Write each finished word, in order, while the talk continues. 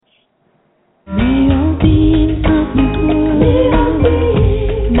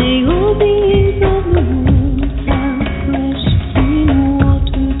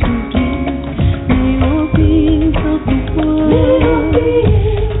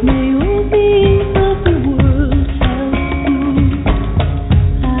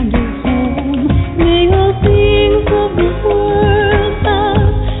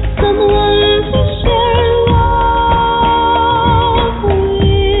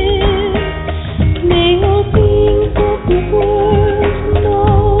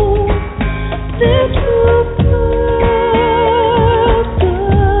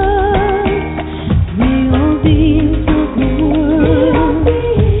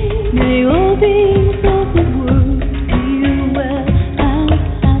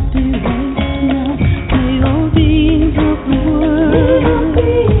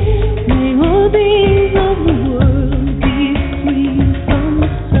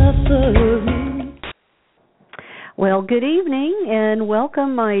Well, good evening and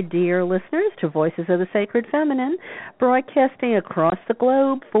welcome, my dear listeners, to Voices of the Sacred Feminine, broadcasting across the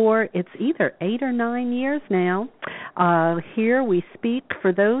globe for it's either 8 or 9 years now. Here we speak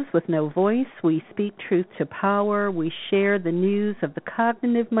for those with no voice. We speak truth to power. We share the news of the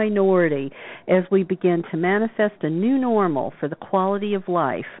cognitive minority as we begin to manifest a new normal for the quality of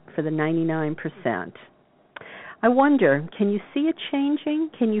life for the 99%. I wonder, can you see it changing?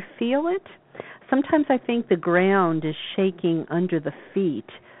 Can you feel it? Sometimes I think the ground is shaking under the feet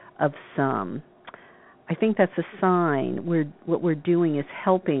of some. I think that's a sign what we're doing is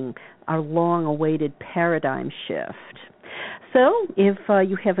helping our long-awaited paradigm shift. So if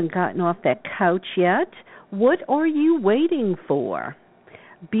you haven't gotten off that couch yet, what are you waiting for?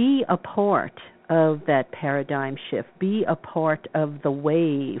 Be a part of that paradigm shift. Be a part of the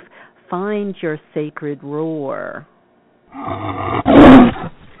wave. Find your sacred roar.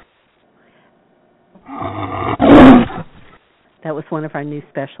 That was one of our new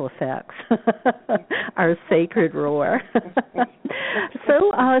special effects, our sacred roar.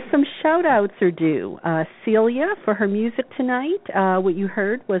 So some shout-outs are due. Celia, for her music tonight, what you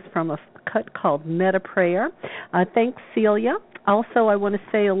heard was from a cut called Meta Prayer. Thanks, Celia. Also, I want to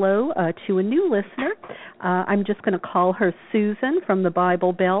say hello to a new listener. I'm just going to call her Susan from the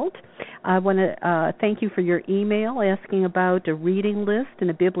Bible Belt. I want to thank you for your email asking about a reading list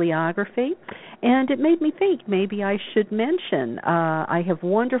and a bibliography. And it made me think maybe I should mention I have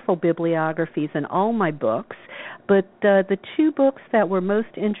wonderful bibliographies in all my books, but the two books that were most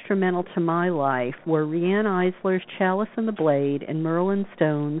instrumental to my life were Riane Eisler's Chalice and the Blade and Merlin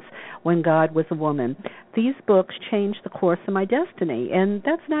Stone's When God Was a Woman. These books changed the course of my destiny, and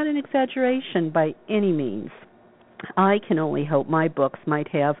that's not an exaggeration by any means. I can only hope my books might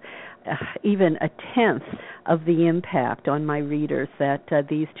have even a tenth of the impact on my readers that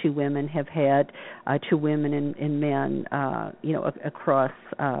these two women have had, two women and men, across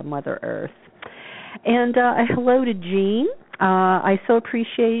Mother Earth. And hello to Jean. I so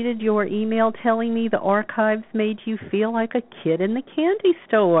appreciated your email telling me the archives made you feel like a kid in the candy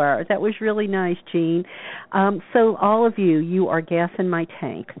store. That was really nice, Jean. So all of you, you are gas in my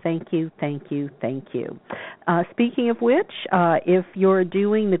tank. Thank you, thank you, thank you. Speaking of which, if you're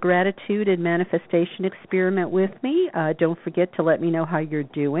doing the gratitude and manifestation experiment with me, don't forget to let me know how you're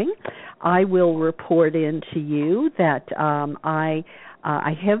doing. I will report in to you that I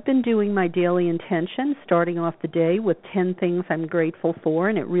have been doing my daily intention, starting off the day with 10 things I'm grateful for,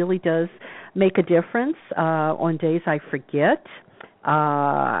 and it really does make a difference. On days I forget,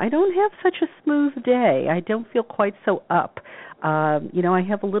 I don't have such a smooth day. I don't feel quite so up. I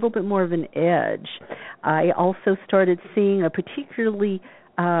have a little bit more of an edge. I also started seeing a particularly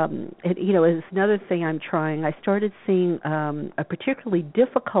it's another thing I'm trying. I started seeing a particularly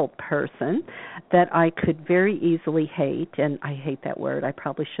difficult person that I could very easily hate, and I hate that word. I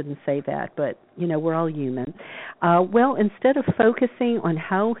probably shouldn't say that, but, we're all human. Well, instead of focusing on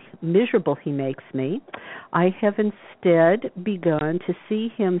how miserable he makes me, I have instead begun to see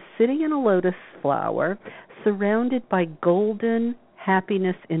him sitting in a lotus flower surrounded by golden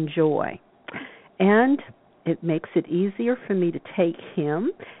happiness and joy. And it makes it easier for me to take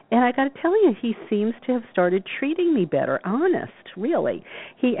him. And I got to tell you, he seems to have started treating me better. Honest, really.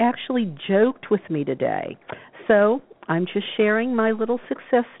 He actually joked with me today. So I'm just sharing my little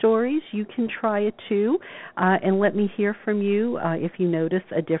success stories. You can try it too. And let me hear from you if you notice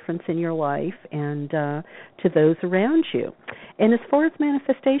a difference in your life and to those around you. And as far as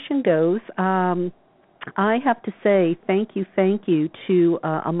manifestation goes, I have to say thank you to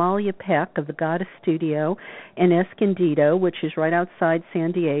Amalia Peck of the Goddess Studio in Escondido, which is right outside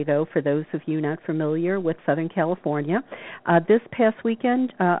San Diego, for those of you not familiar with Southern California. This past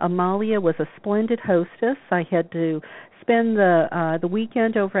weekend, Amalia was a splendid hostess. I had to spend the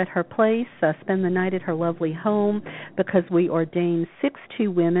weekend over at her place, spend the night at her lovely home, because we ordained 62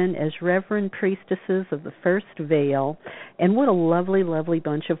 women as Reverend Priestesses of the First Veil. And what a lovely, lovely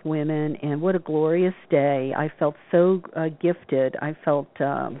bunch of women, and what a glorious day. I felt so gifted. I felt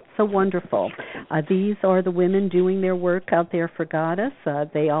so wonderful. These are the women doing their work out there for Goddess.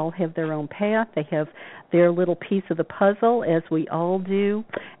 They all have their own path. They have their little piece of the puzzle, as we all do,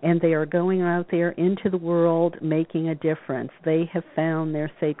 and they are going out there into the world making a difference. They have found their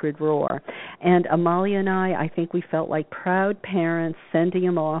sacred roar. And Amalia and I think we felt like proud parents sending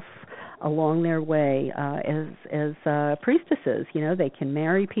them off along their way as priestesses. They can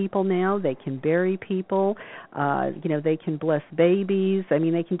marry people now. They can bury people. They can bless babies. I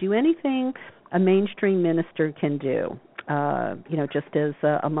mean, they can do anything a mainstream minister can do. just as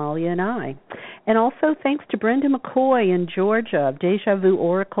Amalia and I. And also thanks to Brenda McCoy in Georgia of Deja Vu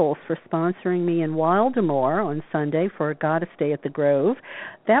Oracles for sponsoring me in Wildemore on Sunday for a Goddess Day at the Grove.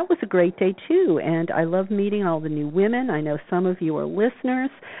 That was a great day, too, and I love meeting all the new women. I know some of you are listeners.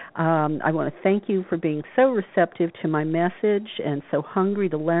 I want to thank you for being so receptive to my message and so hungry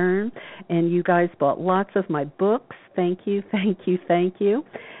to learn. And you guys bought lots of my books. Thank you, thank you, thank you.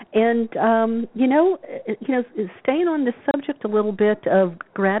 And, staying on the subject a little bit of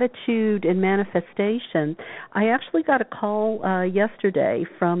gratitude and manifestation, I actually got a call yesterday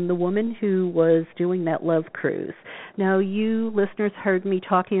from the woman who was doing that love cruise. Now, you listeners heard me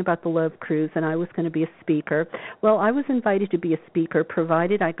talking about the love cruise, and I was going to be a speaker. Well, I was invited to be a speaker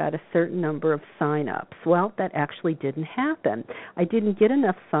provided I got a certain number of sign-ups. Well, that actually didn't happen. I didn't get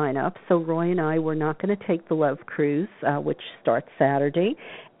enough sign-ups, so Roy and I were not going to take the love cruise, which starts Saturday.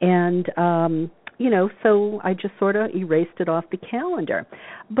 And, so I just sort of erased it off the calendar.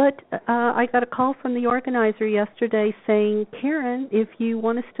 But I got a call from the organizer yesterday saying, Karen, if you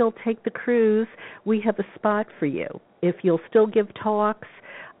want to still take the cruise, we have a spot for you. If you'll still give talks,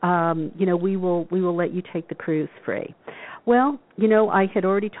 we will let you take the cruise free. Well, I had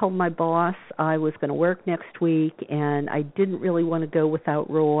already told my boss I was going to work next week, and I didn't really want to go without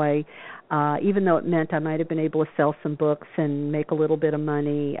Roy, even though it meant I might have been able to sell some books and make a little bit of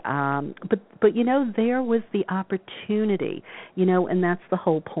money. But there was the opportunity, and that's the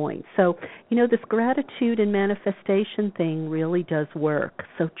whole point. So, this gratitude and manifestation thing really does work.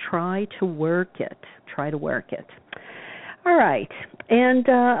 So try to work it. Try to work it. All right. And,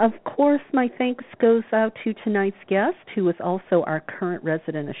 of course, my thanks goes out to tonight's guest, who is also our current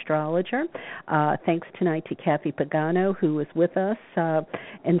resident astrologer. Thanks tonight to Kathy Pagano, who is with us.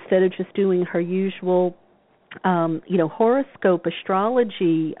 Instead of just doing her usual, horoscope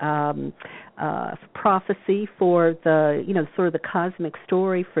astrology prophecy for the, sort of the cosmic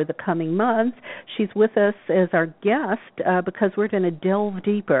story for the coming month, she's with us as our guest because we're going to delve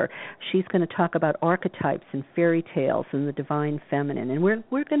deeper. She's going to talk about archetypes and fairy tales and the divine feminine. And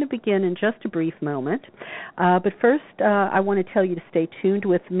we're going to begin in just a brief moment. But first, I want to tell you to stay tuned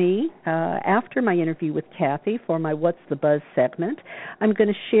with me after my interview with Kathy for my What's the Buzz segment. I'm going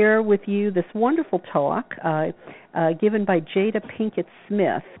to share with you this wonderful talk given by Jada Pinkett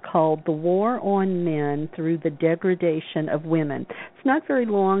Smith called The War on Men Through the Degradation of Women. It's not very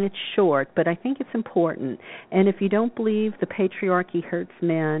long, it's short, but I think it's important. And if you don't believe the patriarchy hurts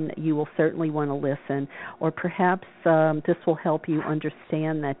men, you will certainly want to listen, or perhaps this will help you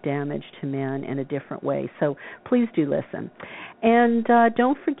understand that damage to men in a different way. So please do listen. And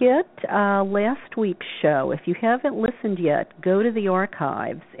don't forget last week's show. If you haven't listened yet, go to the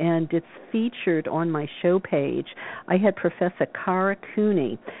archives, and it's featured on my show page. I had Professor Cara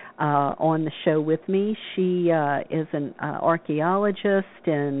Cooney on the show with me. She is an archaeologist,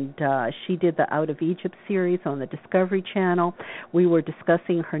 and she did the Out of Egypt series on the Discovery Channel. We were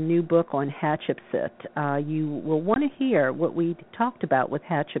discussing her new book on Hatshepsut. You will want to hear what we talked about with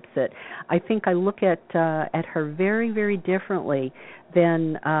Hatshepsut. I think I look at her very, very differently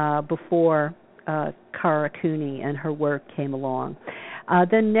than before Cara Cooney and her work came along.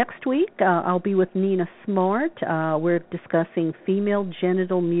 Then next week, I'll be with Nina Smart. We're discussing female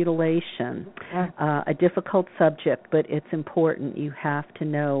genital mutilation, a difficult subject, but it's important. You have to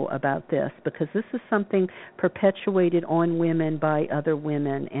know about this because this is something perpetuated on women by other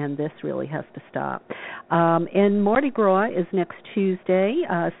women, and this really has to stop. And Mardi Gras is next Tuesday,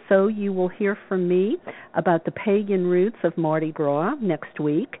 so you will hear from me about the pagan roots of Mardi Gras next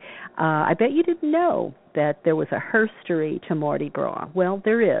week. I bet you didn't know that there was a herstory to Mardi Gras. Well,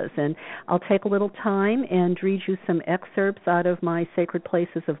 there is, and I'll take a little time and read you some excerpts out of my Sacred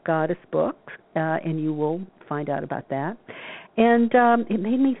Places of Goddess book, and you will find out about that. And it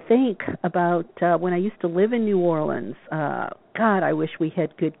made me think about when I used to live in New Orleans. God, I wish we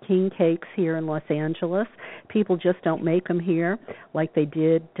had good king cakes here in Los Angeles. People just don't make them here like they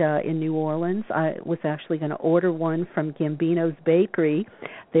did in New Orleans. I was actually going to order one from Gambino's Bakery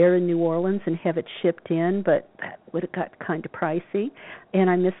there in New Orleans and have it shipped in, but that would have got kind of pricey. And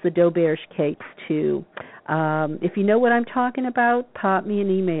I miss the Dauberge cakes, too. If you know what I'm talking about, pop me an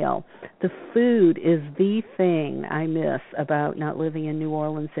email. The food is the thing I miss about not living in New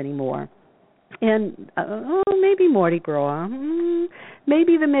Orleans anymore. And maybe Mardi Gras,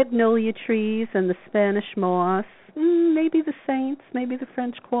 maybe the magnolia trees and the Spanish moss, maybe the Saints, maybe the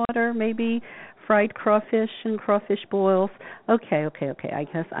French Quarter, maybe fried crawfish and crawfish boils. Okay. I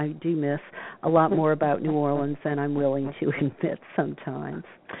guess I do miss a lot more about New Orleans than I'm willing to admit sometimes.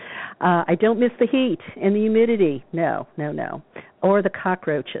 I don't miss the heat and the humidity. No. Or the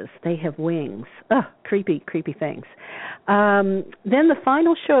cockroaches. They have wings. Ugh, creepy, creepy things. Then the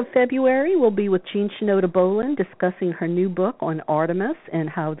final show of February will be with Jean Shinoda Boland discussing her new book on Artemis and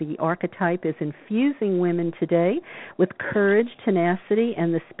how the archetype is infusing women today with courage, tenacity,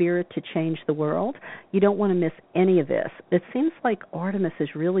 and the spirit to change the world. You don't want to miss any of this. It seems like Artemis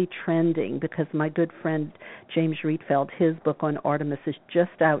is really trending because my good friend James Rietveld, his book on Artemis is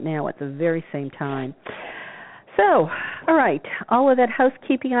just out now at the very same time. So, all right, all of that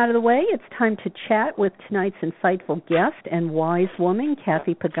housekeeping out of the way, it's time to chat with tonight's insightful guest and wise woman,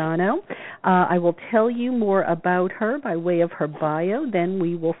 Cathy Pagano. I will tell you more about her by way of her bio, then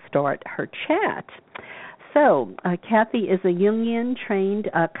we will start her chat. So, Cathy is a Jungian-trained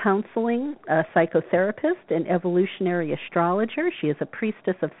counseling psychotherapist and evolutionary astrologer. She is a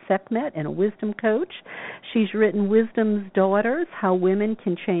priestess of Sekhmet and a wisdom coach. She's written Wisdom's Daughters, How Women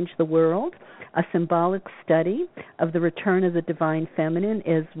Can Change the World, a symbolic study of the return of the divine feminine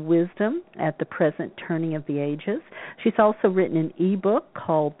as wisdom at the present turning of the ages. She's also written an e-book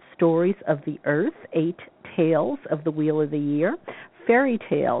called Stories of the Earth, 8 Tales of the Wheel of the Year, Fairy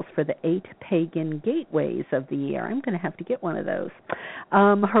Tales for the 8 Pagan Gateways of the Year. I'm going to have to get one of those.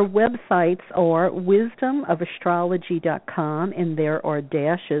 Her websites are wisdomofastrology.com, and there are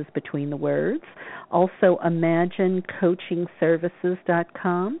dashes between the words. Also,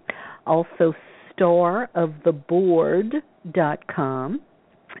 imaginecoachingservices.com. Also, staroftheboard.com.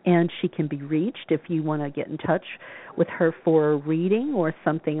 And she can be reached if you want to get in touch with her for a reading or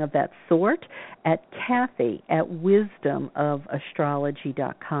something of that sort at Cathy at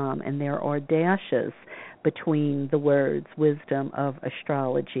wisdomofastrology.com. And there are dashes between the words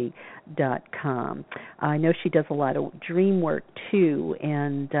wisdomofastrology.com. I know she does a lot of dream work too,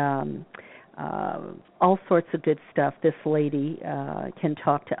 and all sorts of good stuff this lady can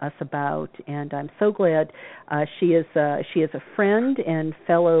talk to us about, and I'm so glad she is a friend and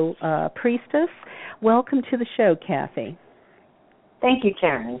fellow priestess. Welcome to the show, Cathy. Thank you,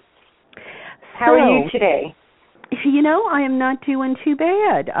 Karen. How are you today? You know, I am not doing too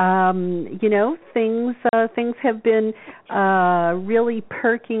bad. You know, things have been really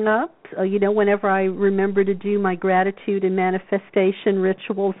perking up. You know, whenever I remember to do my gratitude and manifestation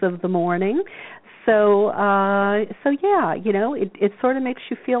rituals of the morning. So yeah, you know, it sort of makes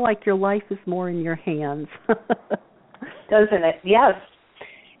you feel like your life is more in your hands. Doesn't it? Yes.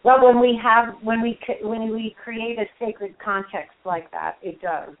 Well, when we create a sacred context like that, it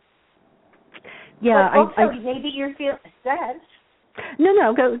does. Yeah, but also, maybe you're feeling sad.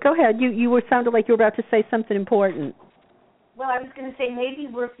 No, go ahead. You sounded like you were about to say something important. Well, I was going to say maybe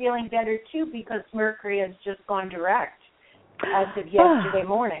we're feeling better too because Mercury has just gone direct as of yesterday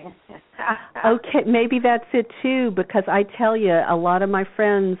morning. Okay, maybe that's it too, because I tell you, a lot of my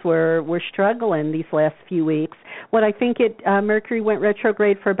friends were struggling these last few weeks. What I think Mercury went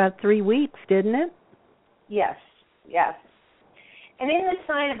retrograde for about 3 weeks, didn't it? Yes. And in the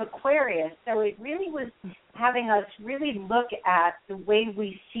sign of Aquarius, so it really was having us really look at the way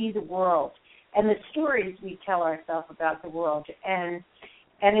we see the world and the stories we tell ourselves about the world. And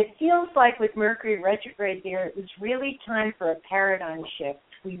it feels like with Mercury retrograde there, it was really time for a paradigm shift.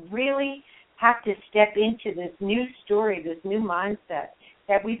 We really have to step into this new story, this new mindset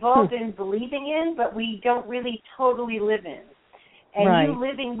that we've all been believing in, but we don't really totally live in. And right. You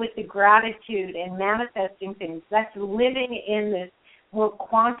living with the gratitude and manifesting things, that's living in this more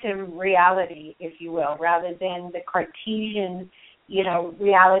quantum reality, if you will, rather than the Cartesian,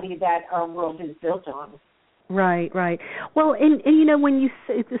 reality that our world is built on. Right. Well, and you know, when you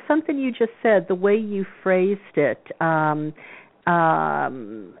say something you just said, the way you phrased it, and I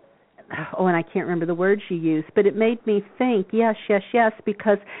can't remember the words you used, but it made me think, yes,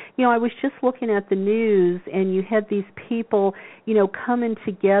 because, I was just looking at the news and you had these people, coming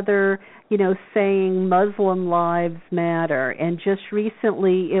together, saying Muslim lives matter, and just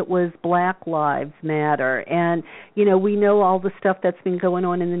recently it was Black Lives Matter, and, we know all the stuff that's been going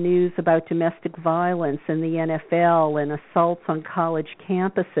on in the news about domestic violence in the NFL and assaults on college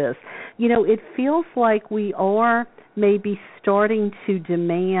campuses. It feels like we are maybe starting to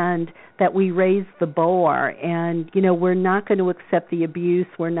demand that we raise the bar, and we're not going to accept the abuse,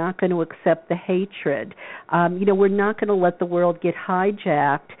 we're not going to accept the hatred, we're not going to let the world get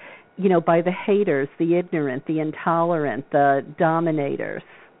hijacked by the haters, the ignorant, the intolerant, the dominators.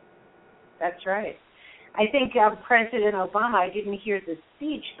 That's right. I think President Obama, I didn't hear the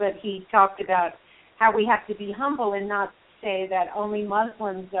speech, but he talked about how we have to be humble and not say that only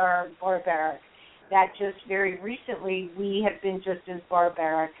Muslims are barbaric. That just very recently we have been just as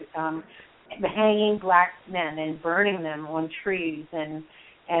barbaric, hanging black men and burning them on trees, and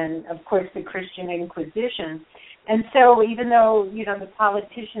of course the Christian Inquisition. And so even though, the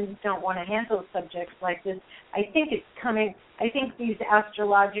politicians don't want to handle subjects like this, I think these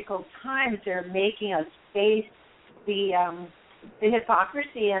astrological times are making us face the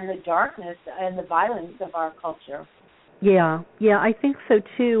hypocrisy and the darkness and the violence of our culture. Yeah, I think so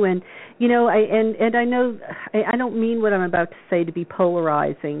too. And I know I don't mean what I'm about to say to be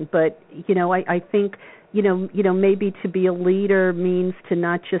polarizing, but I think maybe to be a leader means to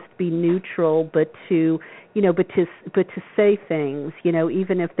not just be neutral, but to say things,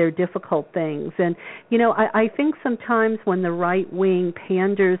 even if they're difficult things. And I think sometimes when the right wing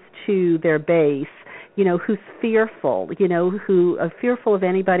panders to their base, who's fearful, who are fearful of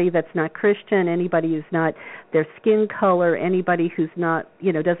anybody that's not Christian, anybody who's not their skin color, anybody who's not,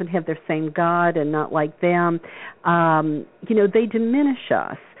 doesn't have their same God and not like them, they diminish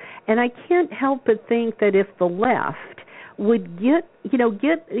us. And I can't help but think that if the left would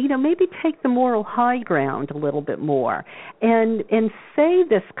maybe take the moral high ground a little bit more and say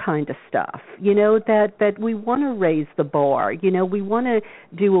this kind of stuff, that we want to raise the bar, we want to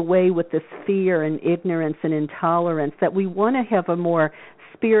do away with this fear and ignorance and intolerance, that we want to have a more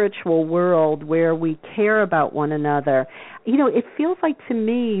spiritual world where we care about one another. It feels like to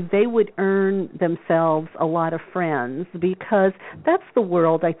me they would earn themselves a lot of friends, because that's the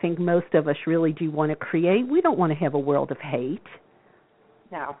world I think most of us really do want to create. We don't want to have a world of hate.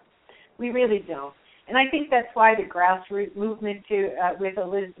 No, we really don't. And I think that's why the grassroots movement with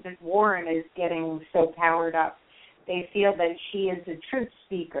Elizabeth Warren is getting so powered up. They feel that she is a truth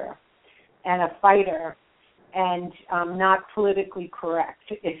speaker and a fighter, and not politically correct,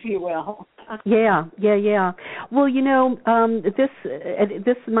 if you will. Yeah. Well,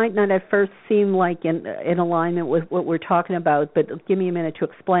 this might not at first seem like in alignment with what we're talking about, but give me a minute to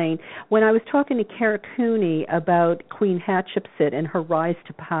explain. When I was talking to Kara Cooney about Queen Hatshepsut and her rise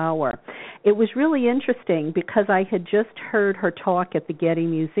to power, it was really interesting because I had just heard her talk at the Getty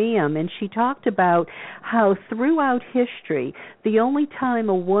Museum, and she talked about how throughout history, the only time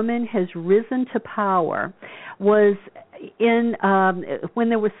a woman has risen to power was when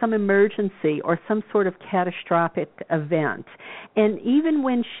there was some emergency or some sort of catastrophic event. And even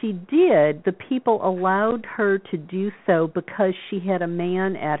when she did, the people allowed her to do so because she had a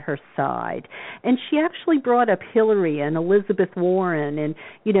man at her side. And she actually brought up Hillary and Elizabeth Warren, and,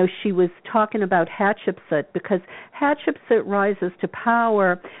 she was talking about Hatshepsut, because Hatshepsut rises to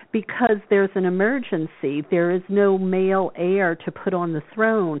power because there's an emergency. There is no male heir to put on the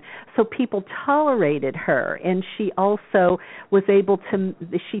throne. So people tolerated her, and she also was able to,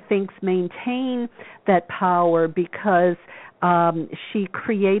 she thinks, maintain that power because she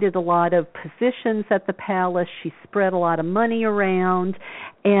created a lot of positions at the palace. She spread a lot of money around,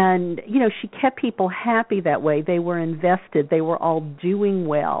 and she kept people happy that way. They were invested. They were all doing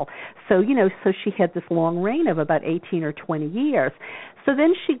well. So so she had this long reign of about 18 or 20 years. So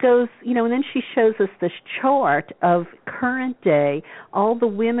then she goes, and then she shows us this chart of current day, all the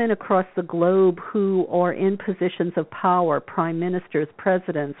women across the globe who are in positions of power, prime ministers,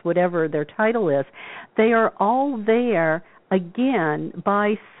 presidents, whatever their title is. They are all there again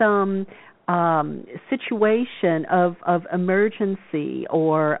by some situation of emergency,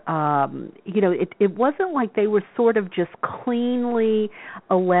 or it wasn't like they were sort of just cleanly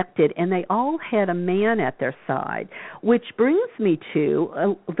elected, and they all had a man at their side, which brings me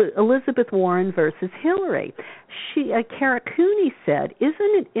to Elizabeth Warren versus Hillary. Kara Cooney said, isn't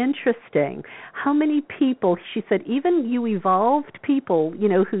it interesting how many people, she said, even you evolved people,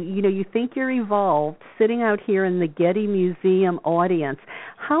 who, you think you're evolved, sitting out here in the Getty Museum audience,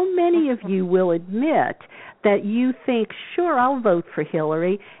 how many of you will admit that you think, sure, I'll vote for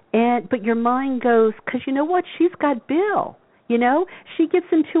Hillary, but your mind goes, because you know what, she's got Bill. She gets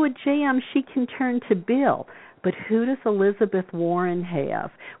into a jam, she can turn to Bill. But who does Elizabeth Warren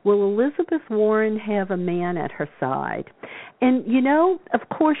have? Will Elizabeth Warren have a man at her side? And,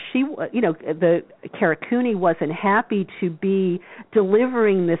 of course, the Kara Cooney wasn't happy to be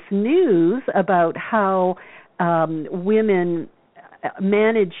delivering this news about how women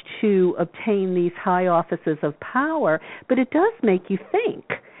managed to obtain these high offices of power, but it does make you think.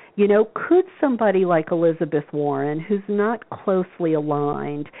 Could somebody like Elizabeth Warren, who's not closely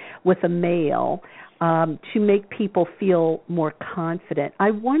aligned with a male, to make people feel more confident?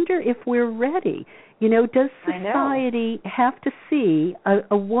 I wonder if we're ready. Does society have to see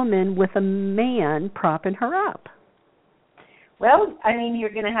a woman with a man propping her up? Well,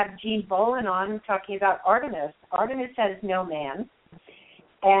 you're going to have Jean Bolin on talking about Artemis. Artemis has no man.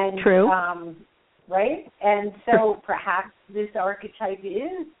 And, true. Right? And so perhaps this archetype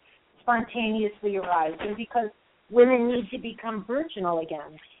is spontaneously arising because women need to become virginal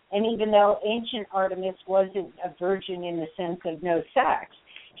again. And even though ancient Artemis wasn't a virgin in the sense of no sex,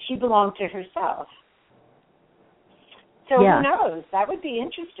 she belonged to herself. So who knows? That would be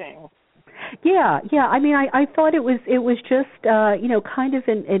interesting. Yeah. I mean, I thought it was just kind of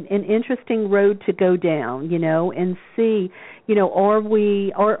an interesting road to go down, and see, are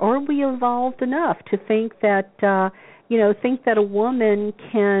we evolved enough to think that a woman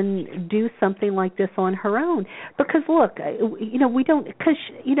can do something like this on her own? Because look, we don't, because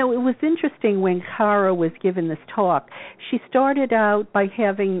it was interesting when Cara was given this talk. She started out by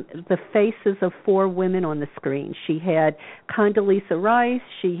having the faces of 4 women on the screen. She had Condoleezza Rice,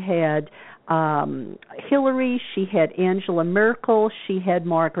 she had Hillary, she had Angela Merkel, she had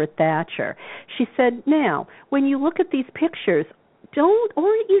Margaret Thatcher. She said, now, when you look at these pictures,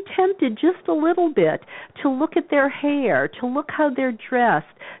 aren't you tempted just a little bit to look at their hair, to look how they're dressed,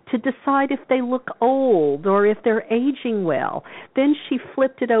 to decide if they look old or if they're aging well? Then she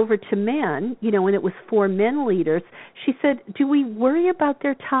flipped it over to men, and it was 4 men leaders. She said, do we worry about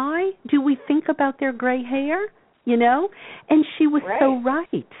their tie? Do we think about their gray hair? And she was so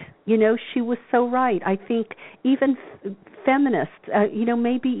right. She was so right. I think even feminists,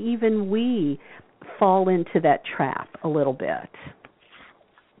 maybe even we fall into that trap a little bit.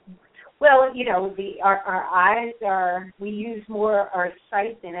 Well, our eyes we use more our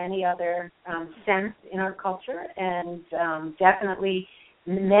sight than any other sense in our culture, and definitely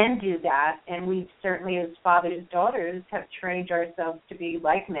men do that, and we certainly as fathers, daughters, have trained ourselves to be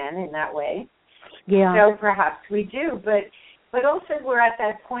like men in that way. Yeah. So perhaps we do, but also we're at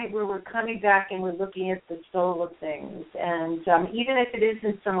that point where we're coming back and we're looking at the soul of things. And even if it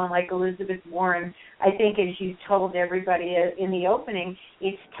isn't someone like Elizabeth Warren, I think as you told everybody in the opening,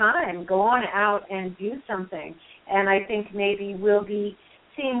 it's time. Go on out and do something. And I think maybe we'll be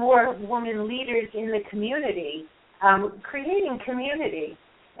seeing more women leaders in the community, creating community.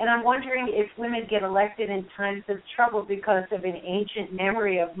 And I'm wondering if women get elected in times of trouble because of an ancient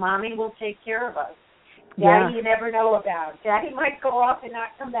memory of Mommy will take care of us. Daddy you never know about. Daddy might go off and not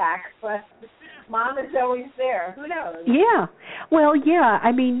come back, but Mom is always there. Who knows? Yeah. Well, yeah.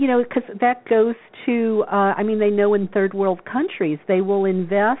 I mean, because that goes to, they know in third world countries they will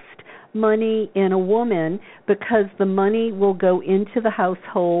invest money in a woman because the money will go into the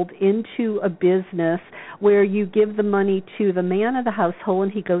household, into a business where you give the money to the man of the household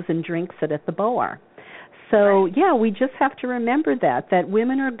and he goes and drinks it at the bar. So, yeah, we just have to remember that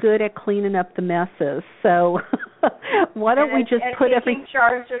women are good at cleaning up the messes. So why don't we just put taking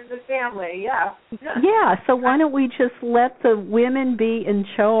charge of the family, Yeah, so why don't we just let the women be in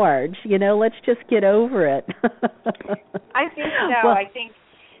charge? Let's just get over it. I think so. Well,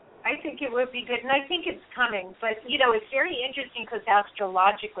 I think it would be good, and I think it's coming. But, it's very interesting because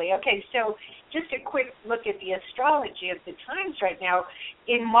astrologically, okay, so just a quick look at the astrology of the times right now.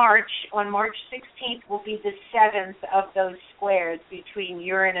 In March, on March 16th, will be the 7th of those squares between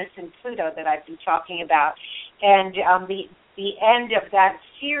Uranus and Pluto that I've been talking about. And the end of that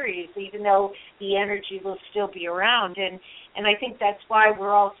series, even though the energy will still be around. And I think that's why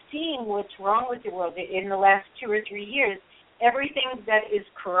we're all seeing what's wrong with the world in the last 2 or 3 years. Everything that is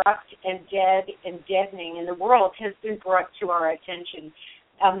corrupt and dead and deadening in the world has been brought to our attention.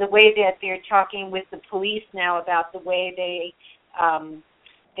 The way that they're talking with the police now about the way they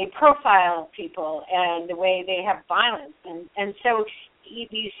profile people and the way they have violence. And so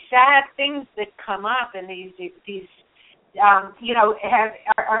these sad things that come up and these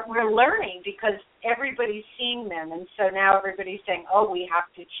we're learning because everybody's seeing them. And so now everybody's saying, oh, we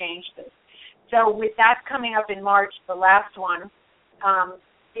have to change this. So with that coming up in March, the last one,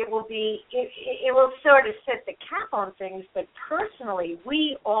 it will sort of set the cap on things, but personally,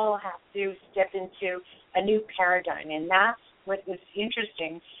 we all have to step into a new paradigm, and that's what was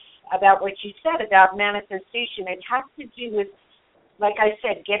interesting about what you said about manifestation. It has to do with, like I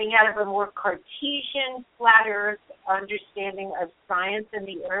said, getting out of a more Cartesian, flat earth understanding of science and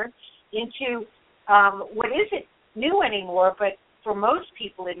the earth into what isn't new anymore, but for most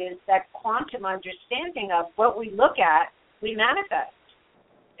people it is that quantum understanding of what we look at, we manifest,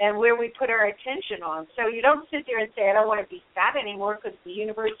 and where we put our attention on. So you don't sit there and say, I don't want to be fat anymore because the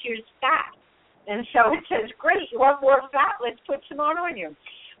universe here is fat. And so it says, great, you want more fat? Let's put some on you.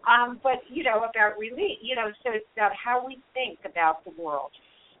 But, about relief, so it's about how we think about the world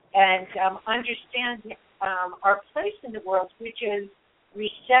and understand our place in the world, which is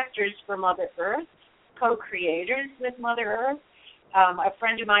receptors for Mother Earth, co-creators with Mother Earth. A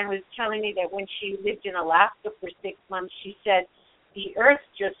friend of mine was telling me that when she lived in Alaska for 6 months, she said the earth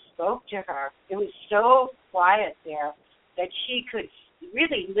just spoke to her. It was so quiet there that she could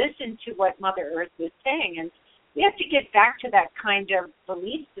really listen to what Mother Earth was saying. we have to get back to that kind of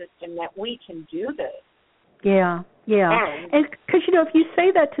belief system that we can do this. Yeah. And because, if you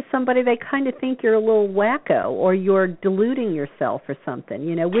say that to somebody, they kind of think you're a little wacko or you're deluding yourself or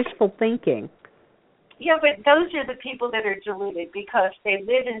something, wishful thinking. Yeah, but those are the people that are deluded because they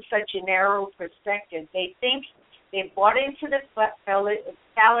live in such a narrow perspective. They think they've bought into the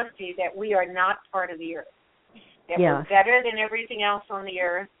fallacy that we are not part of the earth, that we're better than everything else on the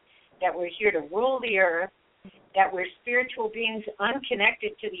earth, that we're here to rule the earth, that we're spiritual beings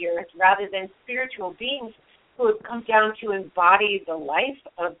unconnected to the earth rather than spiritual beings who have come down to embody the life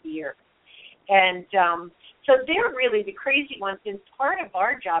of the earth. And so they're really the crazy ones. And part of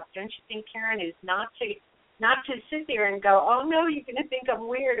our job, don't you think, Karen, is not to sit there and go, oh, no, you're going to think I'm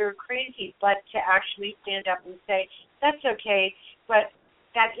weird or crazy, but to actually stand up and say, that's okay, but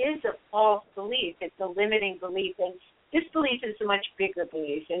that is a false belief. It's a limiting belief. And this belief is a much bigger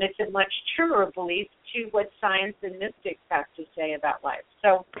belief, and it's a much truer belief to what science and mystics have to say about life.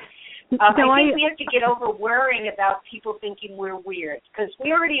 So I think we have to get over worrying about people thinking we're weird, because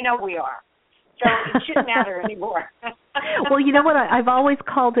we already know we are. So it shouldn't matter anymore. Well, you know what? I've always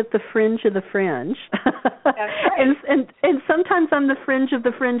called it the fringe of the fringe. That's right. and sometimes I'm the fringe of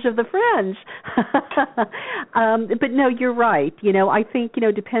the fringe of the fringe. But no, you're right. I think,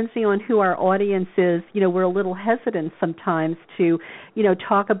 depending on who our audience is, we're a little hesitant sometimes to,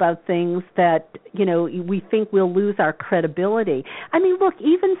 talk about things that, we think we'll lose our credibility. I mean, look,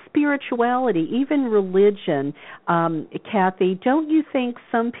 even spirituality, even religion, Cathy, don't you think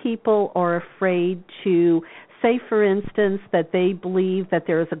some people are afraid to say, for instance, that they believe that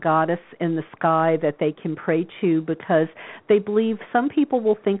there is a goddess in the sky that they can pray to because they believe some people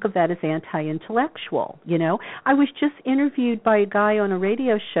will think of that as anti-intellectual, I was just interviewed by a guy on a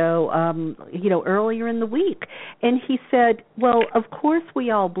radio show, earlier in the week, and he said, well, of course we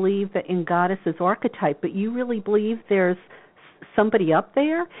all believe that in goddesses archetype, but you really believe there's somebody up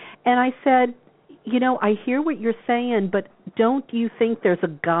there? And I said, I hear what you're saying, but don't you think there's a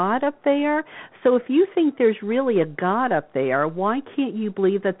God up there? So if you think there's really a God up there, why can't you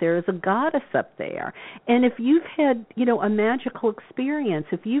believe that there is a goddess up there? And if you've had, a magical experience,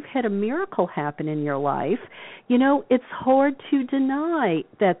 if you've had a miracle happen in your life, it's hard to deny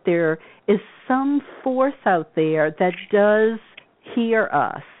that there is some force out there that does hear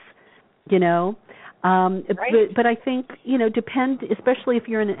us, Right. But I think, depend, especially if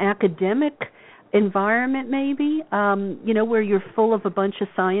you're in an academic environment maybe, where you're full of a bunch of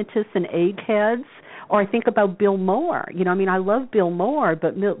scientists and eggheads. Or I think about Bill Maher. I love Bill Maher,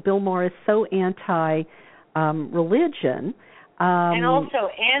 but Bill Maher is so anti-religion. And also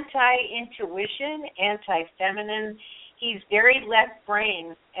anti-intuition, anti-feminine. He's very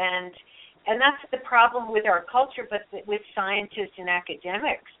left-brain. And that's the problem with our culture, but with scientists and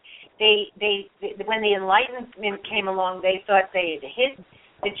academics. They when the Enlightenment came along, they thought they had hit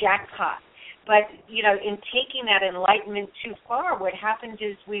the jackpot. But, in taking that enlightenment too far, what happens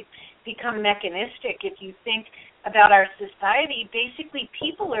is we've become mechanistic. If you think about our society, basically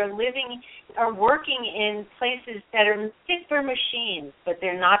people are working in places that are fit for machines, but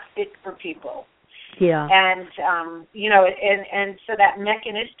they're not fit for people. Yeah. And, and so that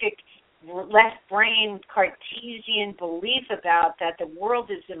mechanistic left brain Cartesian belief about that the world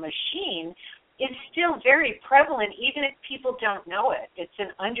is a machine is still very prevalent, even if people don't know it. It's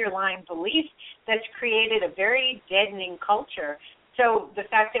an underlying belief that's created a very deadening culture. So the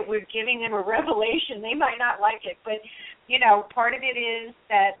fact that we're giving them a revelation, they might not like it, but part of it is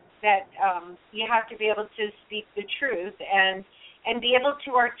that you have to be able to speak the truth and be able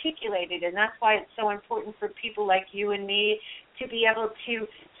to articulate it, and that's why it's so important for people like you and me to be able to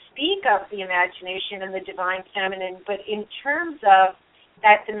speak of the imagination and the divine feminine, but in terms of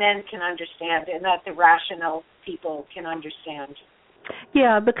that the men can understand and that the rational people can understand.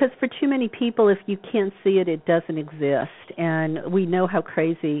 Yeah, because for too many people, if you can't see it, it doesn't exist, and we know how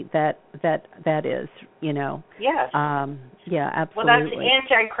crazy that is. Yes. Yeah, absolutely. Well, that's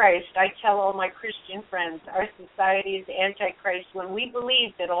Antichrist. I tell all my Christian friends, our society is Antichrist. When we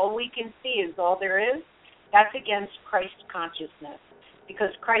believe that all we can see is all there is, that's against Christ consciousness,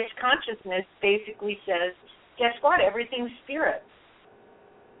 because Christ consciousness basically says, guess what? Everything's spirit.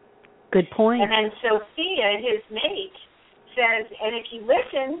 Good point. And then Sophia, his mate, says, and if you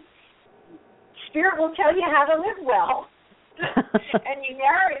listen, Spirit will tell you how to live well. And you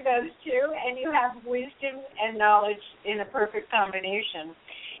marry those two, and you have wisdom and knowledge in a perfect combination.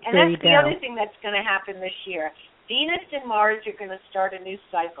 And that's the other thing that's going to happen this year. Venus and Mars are going to start a new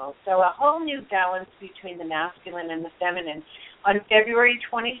cycle. So a whole new balance between the masculine and the feminine. On February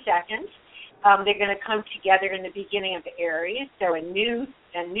 22nd, they're going to come together in the beginning of Aries, so a new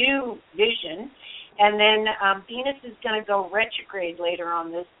vision. And then Venus is going to go retrograde later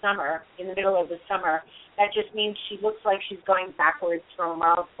on this summer, in the middle of the summer. That just means she looks like she's going backwards from a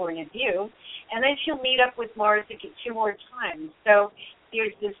moral point of view. And then she'll meet up with Mars 2 more times. So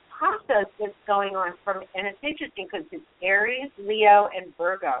there's this process that's going on and it's interesting because it's Aries, Leo, and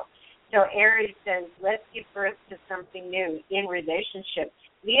Virgo. So Aries says, let's give birth to something new in relationships.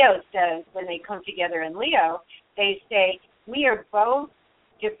 Leo says, when they come together in Leo, they say, we are both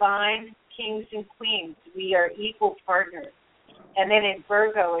divine kings and queens. We are equal partners. And then in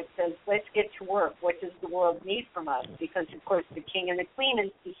Virgo, it says, let's get to work. What does the world need from us? Because, of course, the king and the queen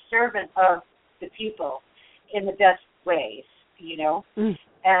is the servant of the people in the best ways, you know.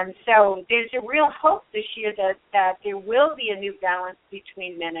 And so there's a real hope this year that there will be a new balance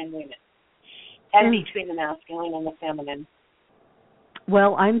between men and women and between the masculine and the feminine.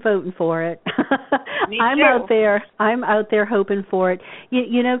 Well, I'm voting for it. Me I'm too. I'm out there hoping for it.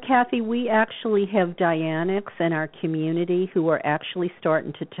 You know, Cathy, we actually have Dianics in our community who are actually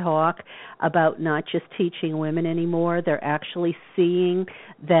starting to talk about not just teaching women anymore. They're actually seeing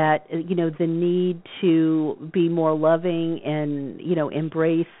that, you know, the need to be more loving and, you know,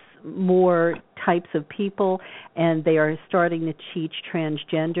 embrace more types of people, and they are starting to teach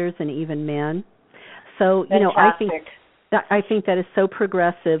transgenders and even men. So, you know, I think that is so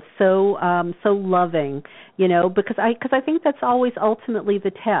progressive, so loving, you know, because I think that's always ultimately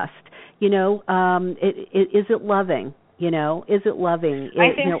the test, you know. Is it loving, you know? Is it loving?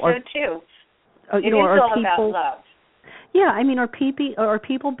 I think so too. It is all about love. Yeah, I mean, are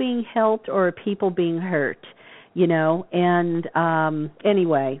people being helped or are people being hurt, you know? And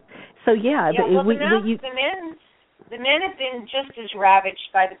anyway, so yeah. Yeah, the men have been just as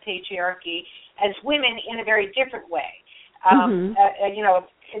ravaged by the patriarchy as women in a very different way. You know,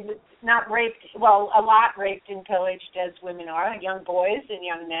 not raped, well, a lot raped and pillaged as women are, young boys and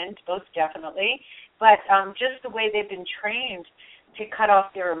young men, most definitely, but just the way they've been trained to cut off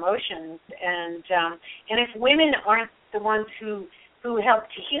their emotions. And if women aren't the ones who help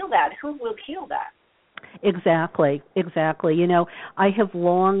to heal that, who will heal that? Exactly. You know, I have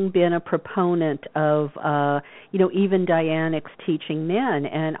long been a proponent of, you know, even Dianics teaching men,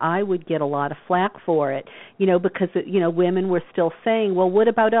 and I would get a lot of flack for it, you know, because, you know, women were still saying, well, what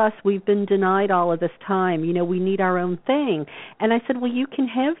about us? We've been denied all of this time. You know, we need our own thing. And I said, well, you can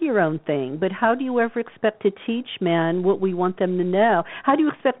have your own thing, but how do you ever expect to teach men what we want them to know? How do you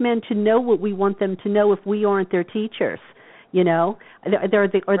expect men to know what we want them to know if we aren't their teachers? You know, are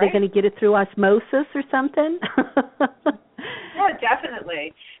they going to get it through osmosis or something? Yeah,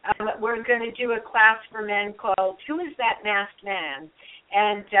 definitely. We're going to do a class for men called "Who is That Masked Man?"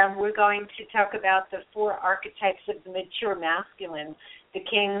 And we're going to talk about the 4 archetypes of the mature masculine: the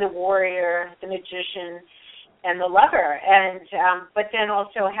king, the warrior, the magician, and the lover. And but then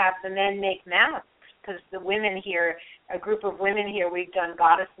also have the men make masks, because the women here, a group of women here, we've done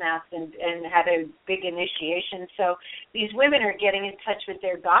goddess masks and had a big initiation. So these women are getting in touch with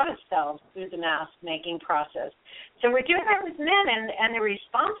their goddess selves through the mask making process. So we're doing that with men, and the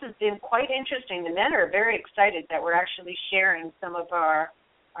response has been quite interesting. The men are very excited that we're actually sharing some of our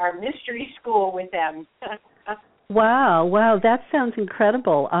mystery school with them. Wow, that sounds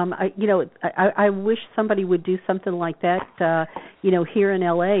incredible. I wish somebody would do something like that, you know, here in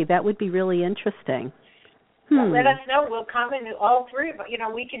LA. That would be really interesting. Let us know. We'll come and all 3 of us, you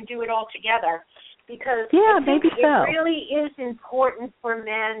know, we can do it all together, because yeah, I think maybe so. It really is important for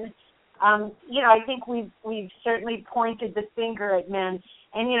men. You know, I think we've certainly pointed the finger at men.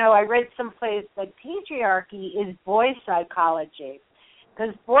 And, you know, I read someplace that patriarchy is boy psychology.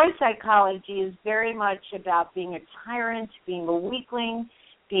 Because boy psychology is very much about being a tyrant, being a weakling,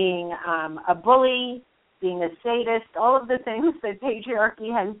 being a bully, being a sadist, all of the things that patriarchy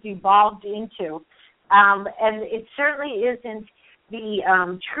has devolved into. And it certainly isn't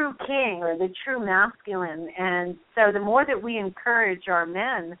the true king or the true masculine. And so the more that we encourage our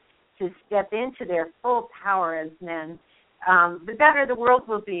men to step into their full power as men, the better the world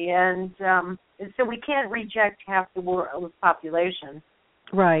will be. And so we can't reject half the world's population.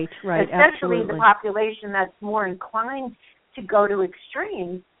 Right, especially absolutely. The population that's more inclined to go to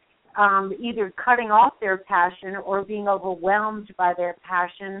extremes, either cutting off their passion or being overwhelmed by their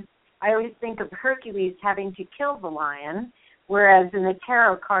passion. I always think of Hercules having to kill the lion, whereas in the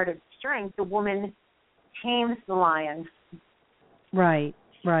tarot card of strength, the woman tames the lion. Right.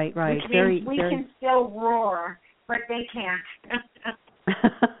 Which means we can still roar, but they can't.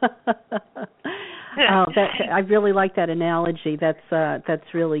 I really like that analogy.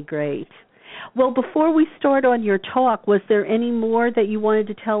 That's really great. Well, before we start on your talk, was there any more that you wanted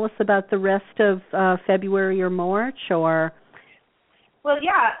to tell us about the rest of February or March, or? Well,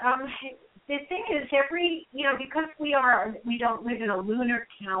 yeah. the thing is, because we don't live in a lunar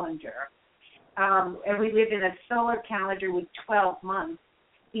calendar, and we live in a solar calendar with 12 months,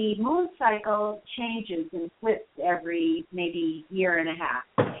 the moon cycle changes and flips every maybe year and a half.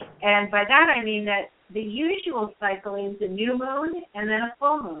 And by that I mean that the usual cycle is a new moon and then a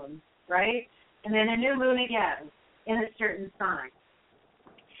full moon, right? And then a new moon again in a certain sign.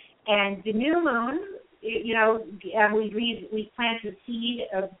 And the new moon, we plant a seed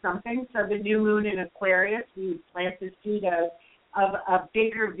of something. So the new moon in Aquarius, we would plant the seed of a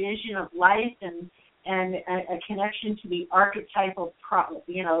bigger vision of life and a connection to the archetypal,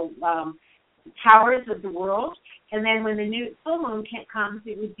 powers of the world. And then when the new full moon comes,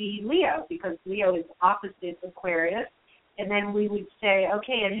 it would be Leo, because Leo is opposite Aquarius. And then we would say,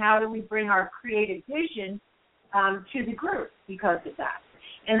 okay, and how do we bring our creative vision to the group because of that?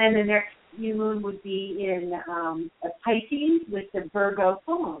 And then the next new moon would be in Pisces with the Virgo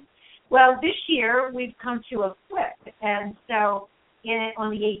full moon. Well, this year we've come to a flip, and so on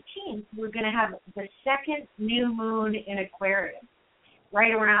the 18th we're going to have the second new moon in Aquarius,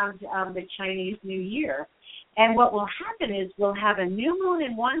 right around the Chinese New Year. And what will happen is we'll have a new moon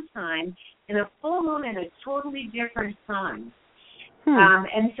in one sign and a full moon in a totally different sign.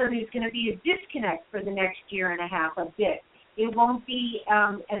 And so there's going to be a disconnect for the next year and a half a bit. It won't be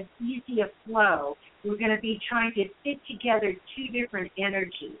as easy a flow. We're going to be trying to fit together two different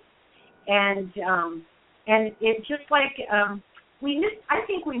energies. And it's just like I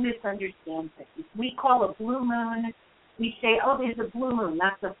think we misunderstand things. We call a blue moon, we say, oh, there's a blue moon.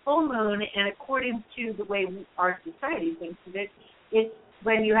 That's a full moon, and according to the way our society thinks of it, it's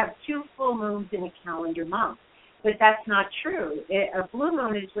when you have two full moons in a calendar month. But that's not true. A blue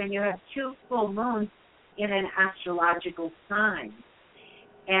moon is when you have two full moons in an astrological sign.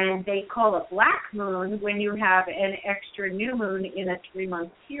 And they call a black moon when you have an extra new moon in a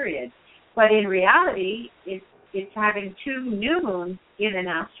 3-month period. But in reality, it's having two new moons in an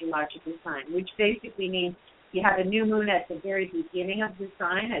astrological sign, which basically means you have a new moon at the very beginning of the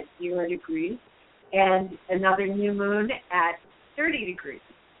sign at 0 degrees and another new moon at 30 degrees.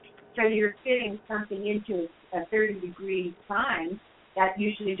 So you're fitting something into a 30-degree sign that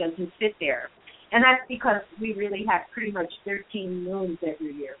usually doesn't fit there. And that's because we really have pretty much 13 moons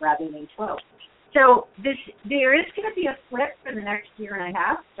every year rather than 12. So there is going to be a flip for the next year and a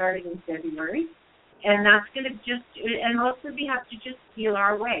half starting in February. And that's going to and also we have to just feel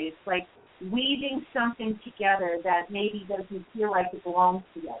our way. It's like weaving something together that maybe doesn't feel like it belongs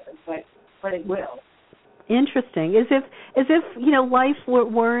together, but it will. Interesting. As if life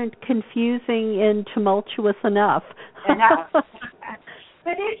weren't confusing and tumultuous enough.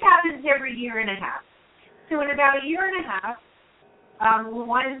 But this happens every year and a half. So in about a year and a half,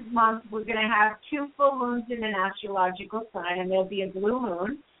 1 month we're going to have two full moons in an astrological sign, and there'll be a blue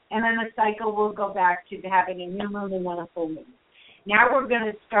moon, and then the cycle will go back to having a new moon and then a full moon. Now we're going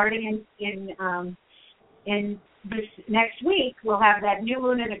to, starting in this next week, we'll have that new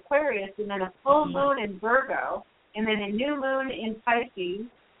moon in Aquarius, and then a full moon in Virgo, and then a new moon in Pisces,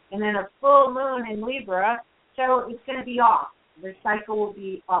 and then a full moon in Libra. So it's going to be off. The cycle will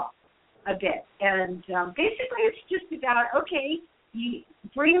be off a bit. And basically it's just about, okay, you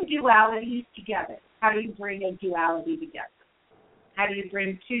bring dualities together. How do you bring a duality together? How do you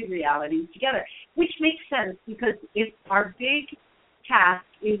bring two realities together? Which makes sense, because if our big task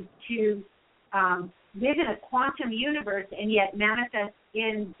is to live in a quantum universe and yet manifest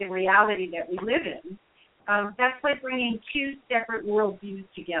in the reality that we live in, that's like bringing two separate worldviews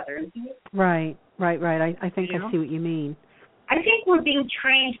together, isn't it? Right. I think I see what you mean. I think we're being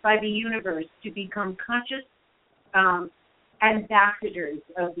trained by the universe to become conscious ambassadors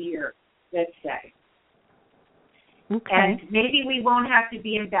of the earth, let's say. Okay. And maybe we won't have to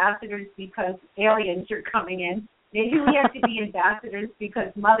be ambassadors because aliens are coming in. Maybe we have to be ambassadors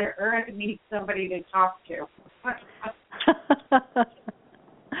because Mother Earth needs somebody to talk to.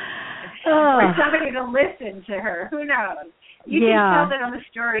 Or somebody to listen to her. Who knows? You can tell that I'm a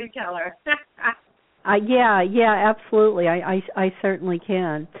storyteller. Yeah, absolutely. I certainly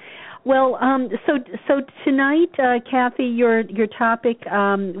can. Well, so tonight, Cathy, your topic,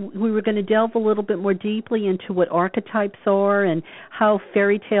 we were going to delve a little bit more deeply into what archetypes are and how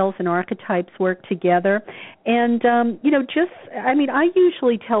fairy tales and archetypes work together. And, I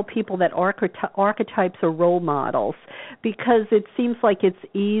usually tell people that archetypes are role models because it seems like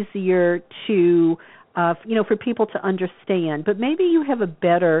it's easier to, for people to understand. But maybe you have a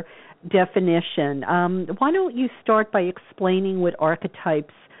better definition. Why don't you start by explaining what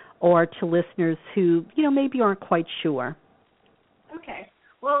archetypes are to listeners who, maybe aren't quite sure? Okay.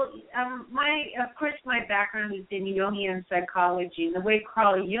 Well, my background is in Jungian psychology, and the way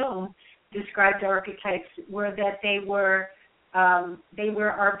Carl Jung described archetypes were that they were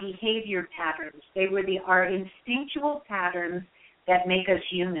our behavior patterns. They were our instinctual patterns that make us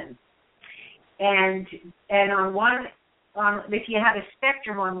human. And if you had a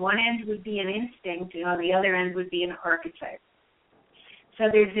spectrum, on one end would be an instinct, and on the other end would be an archetype. So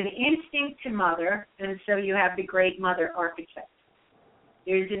there's an instinct to mother, and so you have the great mother archetype.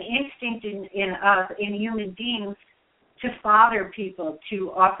 There's an instinct in human beings to father people,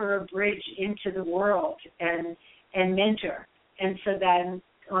 to offer a bridge into the world and mentor. And so then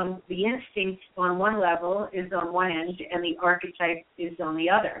on the instinct on one level is on one end and the archetype is on the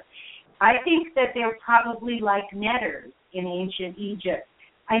other. I think that they're probably like netters in ancient Egypt.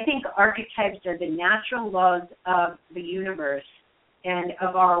 I think archetypes are the natural laws of the universe and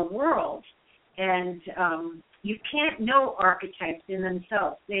of our world. And you can't know archetypes in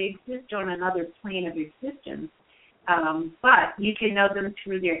themselves. They exist on another plane of existence. But you can know them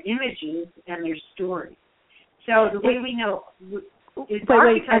through their images and their stories. So the way we know is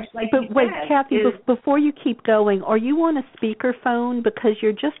archetypes, Cathy, before you keep going, are you on a speakerphone? Because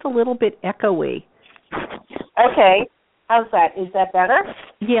you're just a little bit echoey. Okay. How's that? Is that better?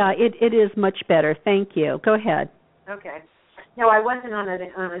 Yeah, it is much better. Thank you. Go ahead. Okay. No, I wasn't on a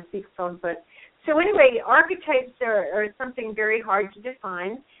speakerphone, but so anyway, archetypes are something very hard to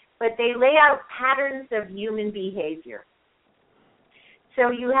define, but they lay out patterns of human behavior.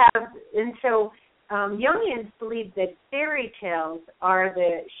 So Junians believe that fairy tales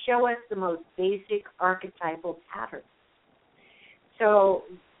show us the most basic archetypal patterns. So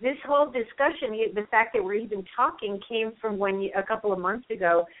this whole discussion, the fact that we're even talking, came from a couple of months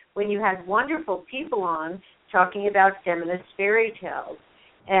ago when you had wonderful people on talking about feminist fairy tales.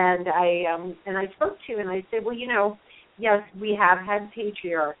 And I spoke to you and I said, well, yes, we have had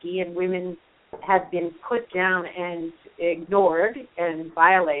patriarchy and women have been put down and ignored and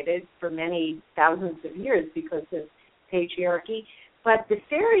violated for many thousands of years because of patriarchy. But the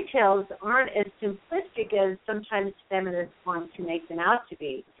fairy tales aren't as simplistic as sometimes feminists want to make them out to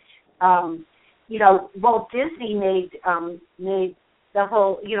be. Walt Disney made the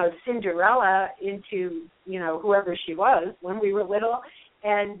whole, Cinderella into, whoever she was when we were little.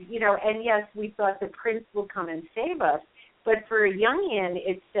 And yes, we thought the prince will come and save us. But for a Jungian,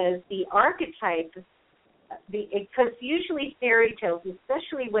 it says the archetype, because usually fairy tales,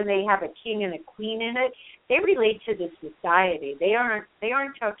 especially when they have a king and a queen in it, they relate to the society. They aren't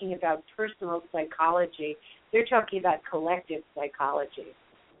talking about personal psychology. They're talking about collective psychology.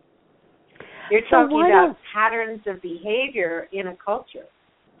 They're talking about patterns of behavior in a culture.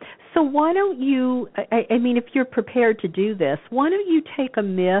 So why don't you, if you're prepared to do this, why don't you take a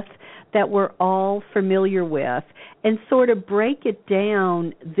myth that we're all familiar with and sort of break it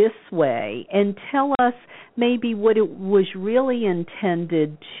down this way and tell us maybe what it was really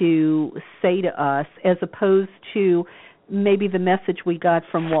intended to say to us as opposed to maybe the message we got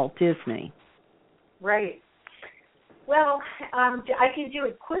from Walt Disney. Right. Well, I can do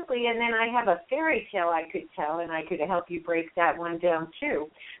it quickly, and then I have a fairy tale I could tell, and I could help you break that one down too.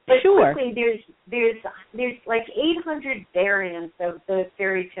 But sure. Quickly, there's like 800 variants of the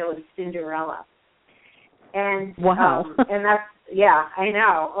fairy tale of Cinderella, and wow, and that's I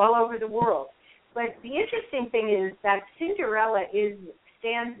know, all over the world. But the interesting thing is that Cinderella is a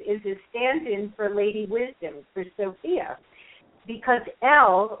stand-in for Lady Wisdom, for Sophia, because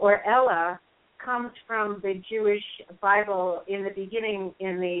Ella comes from the Jewish Bible. In the beginning,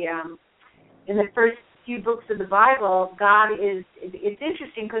 in the first few books of the Bible, it's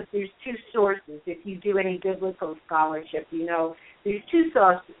interesting because there's two sources. If you do any biblical scholarship, there's two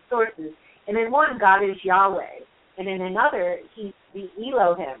sources. And in one, God is Yahweh. And in another, he's the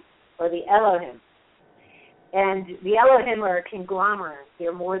Elohim, or the Elohim. And the Elohim are a conglomerate.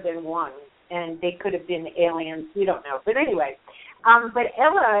 They're more than one. And they could have been aliens. We don't know. But anyway,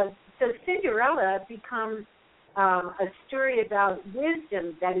 so Cinderella becomes a story about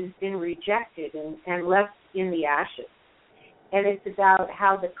wisdom that has been rejected and left in the ashes. And it's about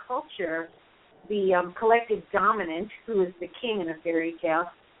how the culture, the collective dominant, who is the king in a fairy tale,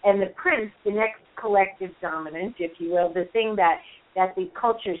 and the prince, the next collective dominant, if you will, the thing that the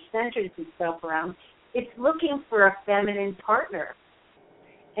culture centers itself around, it's looking for a feminine partner.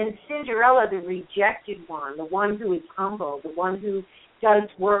 And Cinderella, the rejected one, the one who is humble, the one who does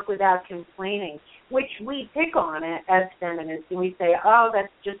work without complaining, which we pick on it as feminists, and we say, oh,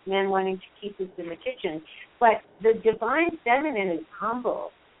 that's just men wanting to keep us in the kitchen. But the divine feminine is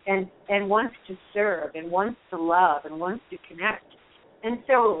humble and wants to serve and wants to love and wants to connect. And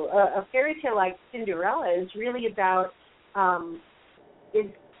so a fairy tale like Cinderella is really about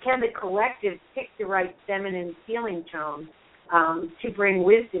can the collective pick the right feminine feeling tone to bring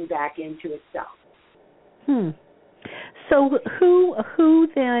wisdom back into itself. So who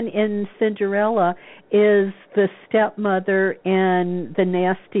then in Cinderella is the stepmother and the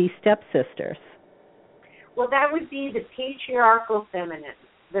nasty stepsisters? Well, that would be the patriarchal feminine,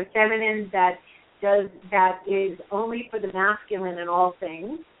 the feminine that is only for the masculine in all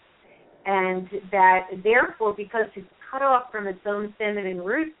things, and that therefore, because it's cut off from its own feminine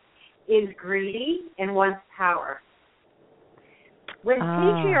roots, is greedy and wants power. When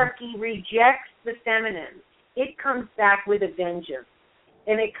patriarchy rejects the feminine, it comes back with a vengeance,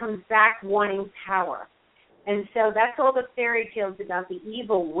 and it comes back wanting power. And so that's all the fairy tales about the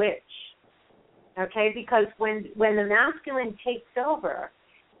evil witch, okay? Because when the masculine takes over,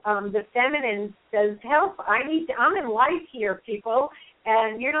 the feminine says, help, I'm in life here, people,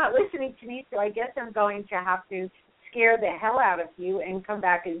 and you're not listening to me, so I guess I'm going to have to scare the hell out of you and come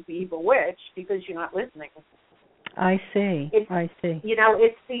back as the evil witch because you're not listening. I see. You know,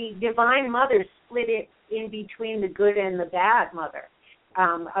 it's the divine mother split it in between the good and the bad mother.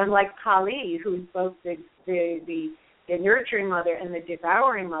 Unlike Kali, who's both the nurturing mother and the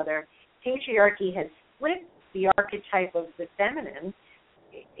devouring mother, patriarchy has split the archetype of the feminine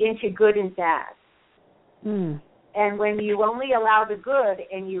into good and bad. And when you only allow the good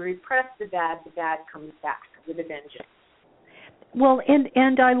and you repress the bad comes back with a vengeance. Well,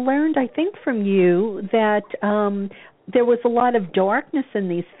 and I learned, I think, from you that there was a lot of darkness in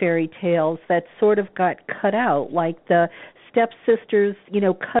these fairy tales that sort of got cut out, like the stepsisters,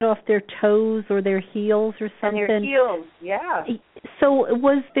 cut off their toes or their heels or something. And their heels, yeah. So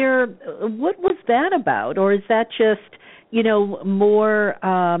what was that about? Or is that just, more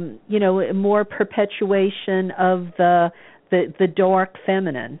perpetuation of the dark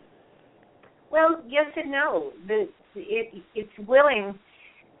feminine? Well, yes and no. It's willing.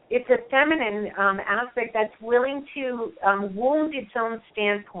 It's a feminine aspect that's willing to wound its own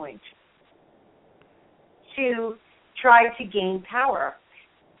standpoint to try to gain power.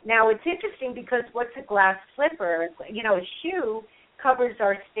 Now, it's interesting because what's a glass slipper? A shoe covers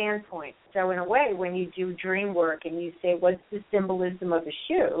our standpoint. So in a way, when you do dream work and you say, what's the symbolism of a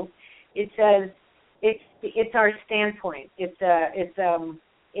shoe? It says it's our standpoint.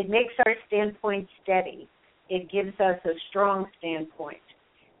 It makes our standpoint steady. It gives us a strong standpoint.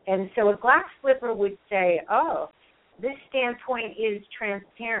 And so a glass slipper would say, oh, this standpoint is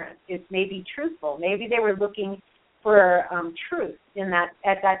transparent. It's maybe truthful. Maybe they were looking for truth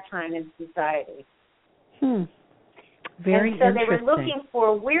at that time in society. Very interesting. And so they were looking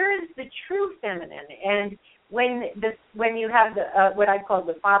for where is the true feminine. And when you have what I call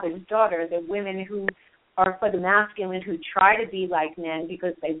the father's daughter, the women who are for the masculine who try to be like men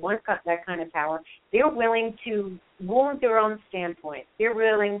because they want that kind of power, they're willing to wound their own standpoint. They're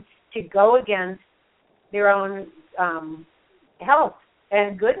willing to go against their own health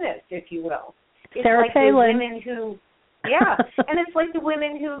and goodness, if you will. It's Sarah like Palin. The women who, and it's like the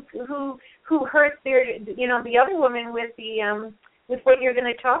women who hurt the other woman with what you're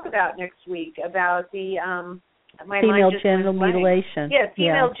going to talk about next week about the female genital mutilation. Yeah,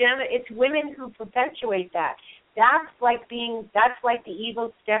 genital. It's women who perpetuate that. That's like the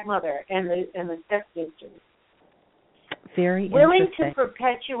evil stepmother and the stepsisters. Very willing interesting. To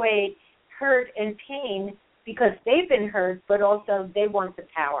perpetuate hurt and pain because they've been hurt, but also they want the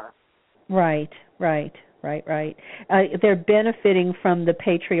power. Right. They're benefiting from the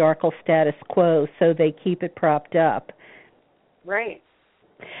patriarchal status quo, so they keep it propped up. Right.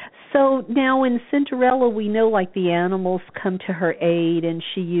 So now in Cinderella, we know like the animals come to her aid and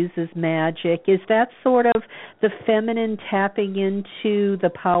she uses magic. Is that sort of the feminine tapping into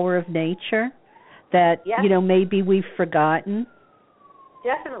the power of nature that, maybe we've forgotten?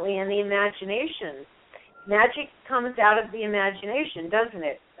 Definitely, and the imagination. Magic comes out of the imagination, doesn't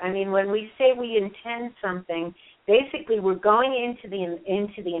it? I mean, when we say we intend something, basically we're going into the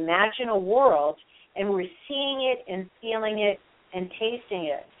imaginal world and we're seeing it and feeling it and tasting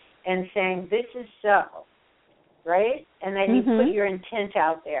it and saying, this is so, right? And then you put your intent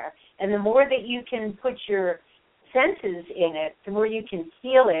out there. And the more that you can put your senses in it, the more you can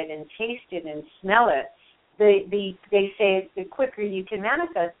feel it and taste it and smell it, they say the quicker you can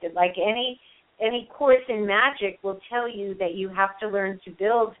manifest it. Like any course in magic will tell you that you have to learn to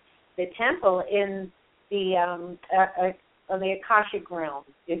build the temple in the Akashic realm,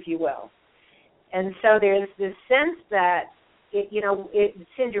 if you will. And so there's this sense that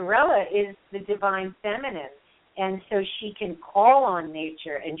Cinderella is the divine feminine, and so she can call on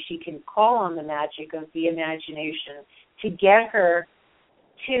nature and she can call on the magic of the imagination to get her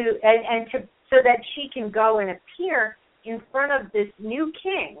so that she can go and appear in front of this new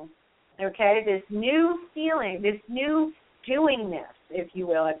king, okay, this new feeling, this new doing this, if you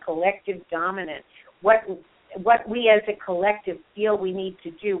will, a collective dominant, what we as a collective feel we need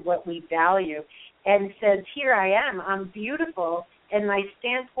to do, what we value, and says, here I am, I'm beautiful, and my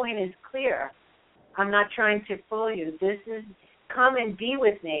standpoint is clear. I'm not trying to fool you. This is, come and be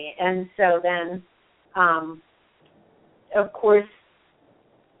with me. And so then, of course,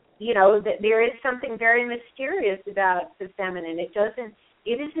 you know, there is something very mysterious about the feminine. It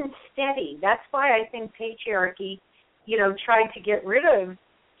isn't steady. That's why I think patriarchy, you know, tried to get rid of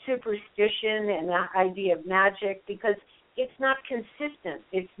superstition and the idea of magic, because it's not consistent.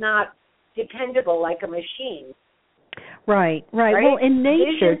 It's not dependable like a machine. Right. Well, in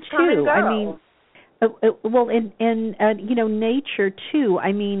nature too. I mean, well, in you know, nature too.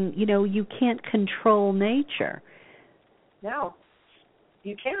 I mean, you know, you can't control nature. No,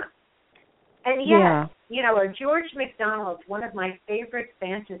 you can't. And yet, you know, George MacDonald, one of my favorite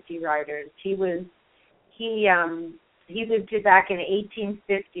fantasy writers, he lived back in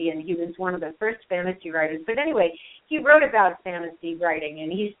 1850, and he was one of the first fantasy writers. But anyway, he wrote about fantasy writing,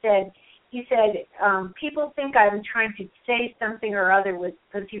 and he said, people think I'm trying to say something or other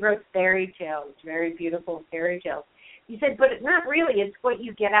because he wrote fairy tales, very beautiful fairy tales. He said, but not really. It's what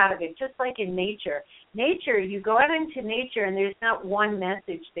you get out of it, just like in nature. Nature, you go out into nature, and there's not one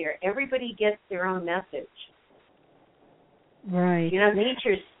message there. Everybody gets their own message. Right. You know,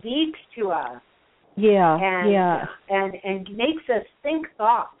 nature speaks to us. And makes us think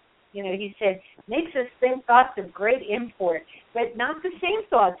thoughts. You know, he said, makes us think thoughts of great import, but not the same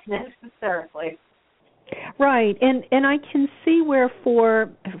thoughts necessarily. Right, and I can see where,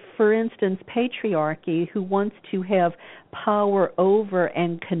 for instance, patriarchy, who wants to have power over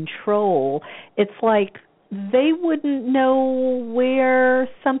and control, it's like they wouldn't know where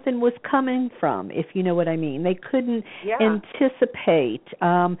something was coming from, if you know what I mean. They couldn't anticipate,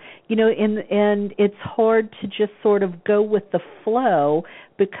 you know, and it's hard to just sort of go with the flow,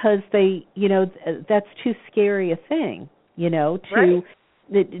 because they, you know, that's too scary a thing, you know,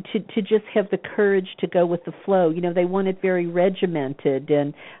 to just have the courage to go with the flow. You know, they want it very regimented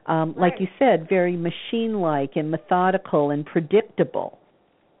and, like you said, very machine-like and methodical and predictable.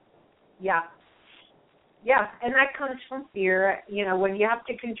 Yeah, and that comes from fear. You know, when you have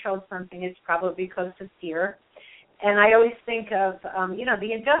to control something, it's probably because of fear. And I always think of, you know,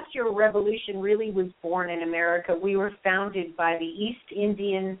 the Industrial Revolution really was born in America. We were founded by the East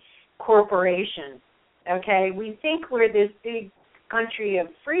Indian Corporation, okay? We think we're this big country of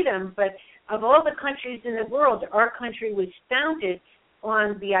freedom, but of all the countries in the world, our country was founded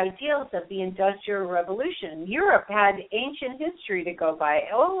on the ideals of the Industrial Revolution. Europe had ancient history to go by.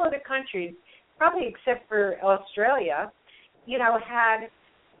 All other countries, probably except for Australia, you know, had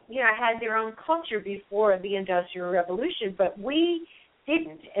their own culture before the Industrial Revolution, but we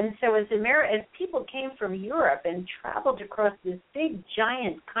didn't. And so as people came from Europe and traveled across this big,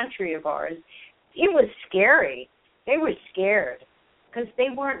 giant country of ours, it was scary. They were scared because they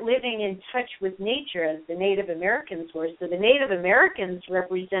weren't living in touch with nature as the Native Americans were. So the Native Americans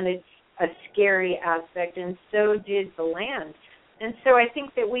represented a scary aspect, and so did the land. And so I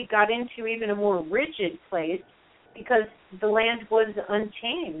think that we got into even a more rigid place because the land was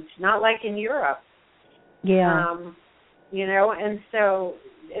untamed, not like in Europe. Yeah. You know, and so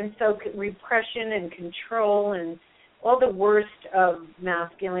repression and control and all the worst of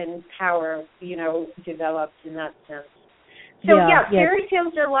masculine power, you know, developed in that sense. So fairy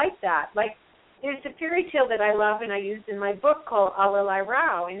tales are like that. Like there's a fairy tale that I love and I used in my book called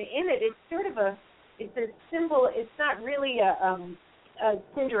Allerleirauh, and in it it's sort of a symbol. It's not really a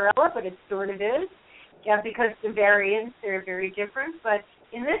Cinderella, but it sort of is. Yeah, because the variants are very different. But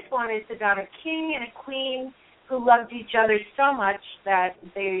in this one, it's about a king and a queen who loved each other so much that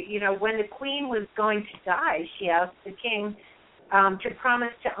they, you know, when the queen was going to die, she asked the king to promise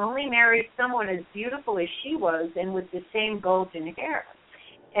to only marry someone as beautiful as she was and with the same golden hair.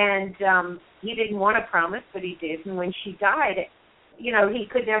 And he didn't want to promise, but he did. And when she died, you know, he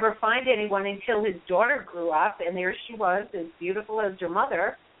could never find anyone until his daughter grew up, and there she was, as beautiful as her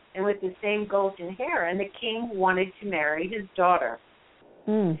mother, and with the same golden hair, and the king wanted to marry his daughter.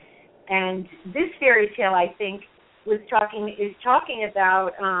 And this fairy tale, I think, is talking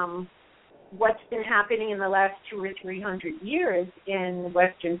about what's been happening in the last 200 or 300 years in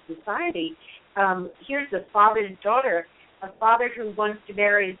Western society. Here's a father-daughter. A father who wants to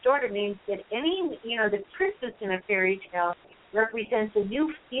marry his daughter means that the princess in a fairy tale represents a new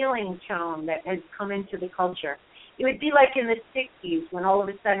feeling tone that has come into the culture. It would be like in the 60s when all of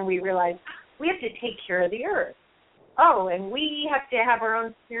a sudden we realized we have to take care of the earth. Oh, and we have to have our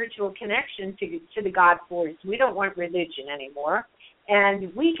own spiritual connection to the God force. We don't want religion anymore.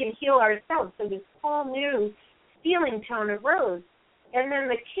 And we can heal ourselves. So this whole new feeling tone arose. And then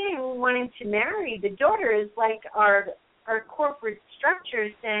the king wanting to marry the daughter is like our corporate structure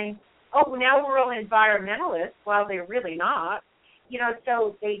saying, oh, now we're all environmentalists, while they're really not.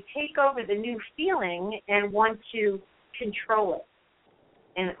 So they take over the new feeling and want to control it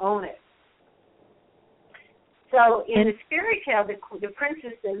and own it. So in the fairy tale, the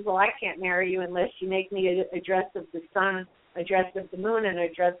princess says, well, I can't marry you unless you make me a dress of the sun, a dress of the moon, and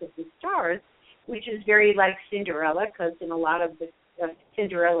a dress of the stars, which is very like Cinderella, because in a lot of the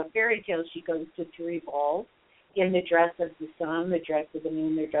Cinderella fairy tales, she goes to 3 balls in the dress of the sun, the dress of the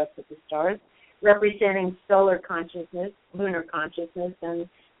moon, the dress of the stars, representing solar consciousness, lunar consciousness, and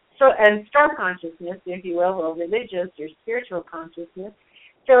star consciousness, if you will, or religious or spiritual consciousness.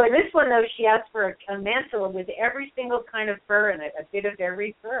 So in this one, though, she asked for a mantle with every single kind of fur in it, a bit of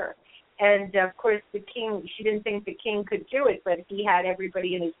every fur. And, of course, the king, she didn't think the king could do it, but he had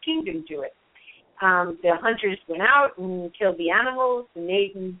everybody in his kingdom do it. The hunters went out and killed the animals. The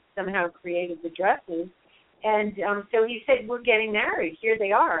maidens somehow created the dresses. And so he said, we're getting married. Here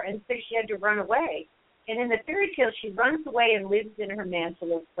they are. And so she had to run away. And in the fairy tale, she runs away and lives in her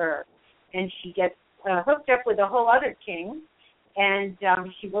mantle of fur. And she gets hooked up with a whole other king. And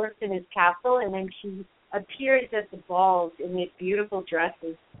she works in his castle. And then she appears at the balls in these beautiful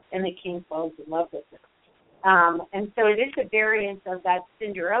dresses. And the king falls in love with her. And so it is a variant of that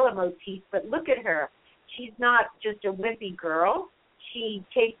Cinderella motif. But look at her. She's not just a wimpy girl. She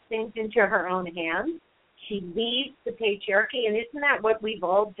takes things into her own hands. She leads the patriarchy, and isn't that what we've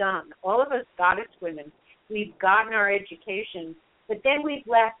all done? All of us goddess women, we've gotten our education, but then we've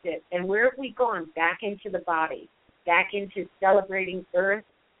left it, and where have we gone? Back into the body, back into celebrating earth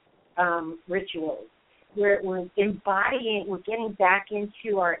rituals. We're embodying, we're getting back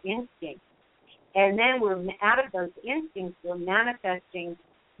into our instincts, and then we're out of those instincts, we're manifesting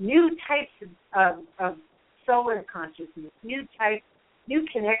new types of solar consciousness, new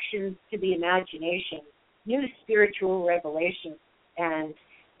connections to the imagination, new spiritual revelation, and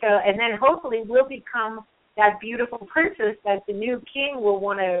then hopefully we'll become that beautiful princess that the new king will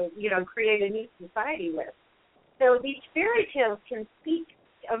want to, create a new society with. So these fairy tales can speak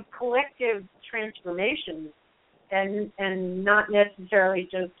of collective transformations, and not necessarily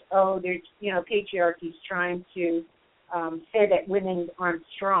just there's patriarchy's trying to say that women aren't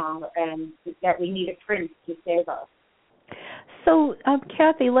strong and that we need a prince to save us. So,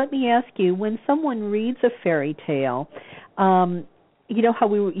 Cathy, let me ask you, when someone reads a fairy tale, how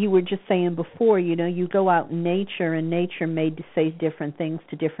you were just saying before, you go out in nature and nature made to say different things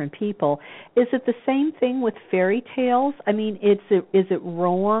to different people. Is it the same thing with fairy tales? I mean, is it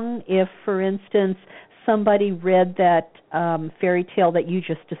wrong if, for instance, somebody read that fairy tale that you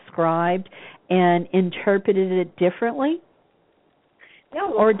just described and interpreted it differently?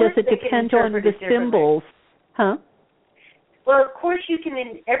 No, or does it depend on the symbols? Huh? Well, of course you can.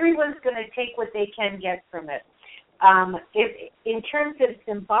 Everyone's going to take what they can get from it. If in terms of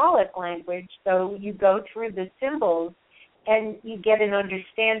symbolic language, though, you go through the symbols and you get an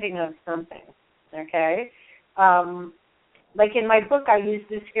understanding of something. Okay, like in my book, I use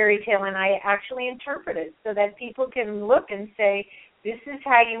this fairy tale and I actually interpret it so that people can look and say, this is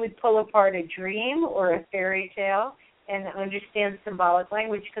how you would pull apart a dream or a fairy tale and understand symbolic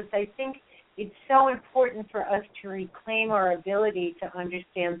language, because I think it's so important for us to reclaim our ability to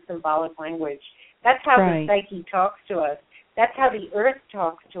understand symbolic language. That's how the psyche talks to us. That's how the earth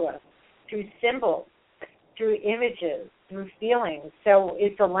talks to us, through symbols, through images, through feelings. So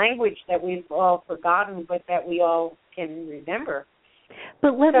it's a language that we've all forgotten, but that we all can remember.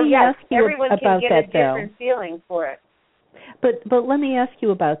 But let me ask you everyone about can get that, a different feeling for it. But let me ask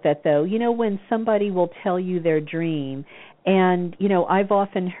you about that, though. When somebody will tell you their dream, and, I've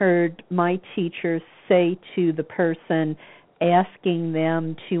often heard my teachers say to the person asking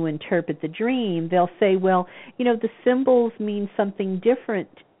them to interpret the dream, they'll say, well, the symbols mean something different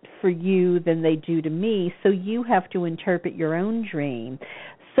for you than they do to me, so you have to interpret your own dream.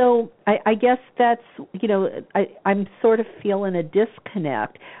 So I guess that's, I'm sort of feeling a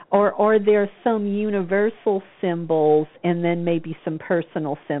disconnect. Or are there some universal symbols and then maybe some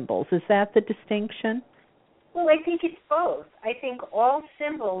personal symbols? Is that the distinction? Well, I think it's both. I think all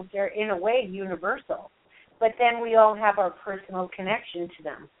symbols are, in a way, universal. But then we all have our personal connection to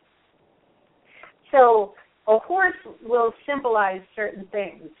them. So a horse will symbolize certain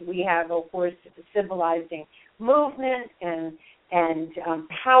things. We have a horse symbolizing movement and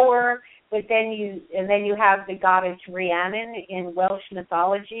power, but then you have the goddess Rhiannon in Welsh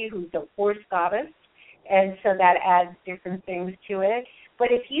mythology, who's a horse goddess, and so that adds different things to it. But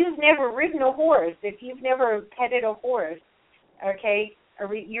if you've never ridden a horse, if you've never petted a horse, okay,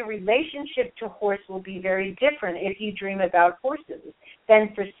 your relationship to horse will be very different if you dream about horses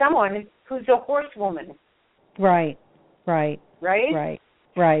than for someone who's a horsewoman. Right. Right?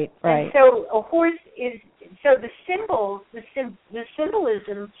 And so a horse is, so the symbols, the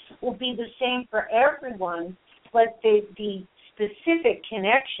symbolism will be the same for everyone, but the specific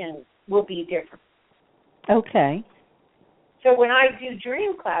connection will be different. Okay. So when I do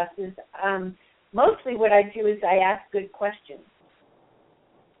dream classes, mostly what I do is I ask good questions.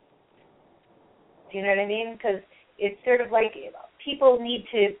 Do you know what I mean? Because it's sort of like people need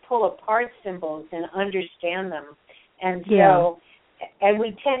to pull apart symbols and understand them. And so, and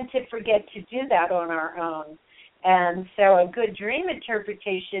we tend to forget to do that on our own. And so a good dream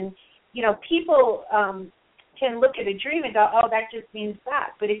interpretation, people can look at a dream and go, oh, that just means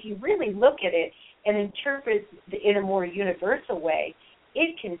that. But if you really look at it and interpret in a more universal way,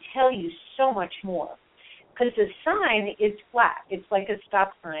 it can tell you so much more. Because a sign is flat. It's like a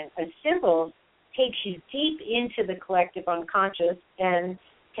stop sign. A symbol takes you deep into the collective unconscious and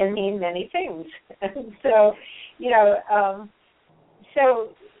can mean many things. And so,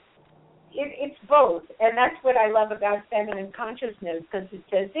 it's both. And that's what I love about feminine consciousness, because it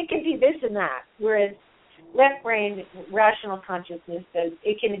says it can be this and that, whereas left brain rational consciousness says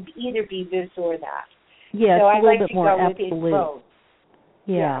it can either be this or that. Yeah, so it's I a little like bit to more go absolute. with it both.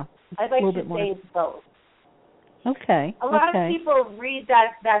 Yeah. I'd like to say it's both. Okay. A lot of people read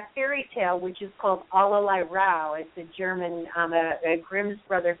that fairy tale, which is called Allerleirauh. It's a German, a Grimm's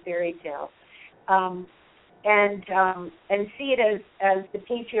brother fairy tale, and see it as the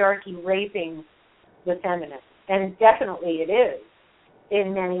patriarchy raping the feminine, and definitely it is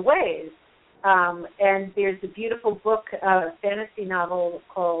in many ways. And there's a beautiful book, fantasy novel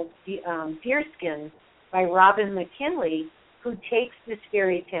called Deerskin by Robin McKinley, who takes this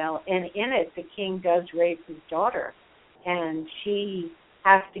fairy tale, and in it the king does rape his daughter, and she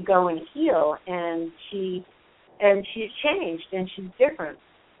has to go and heal, and she's changed and she's different.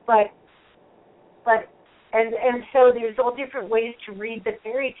 But so there's all different ways to read the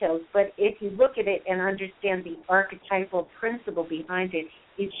fairy tales, but if you look at it and understand the archetypal principle behind it,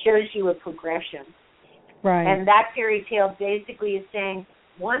 it shows you a progression. Right. And that fairy tale basically is saying,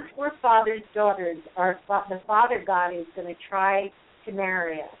 once we're father's daughters, the father God is going to try to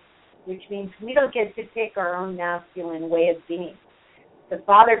marry us, which means we don't get to pick our own masculine way of being. The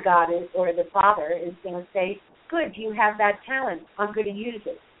father God is going to say, good, you have that talent, I'm going to use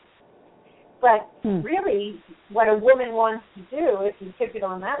it. But really, what a woman wants to do, if you took it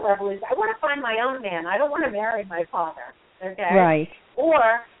on that level, is I want to find my own man. I don't want to marry my father. Okay? Right.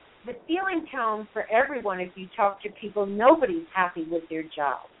 Or the feeling tone for everyone, if you talk to people, nobody's happy with their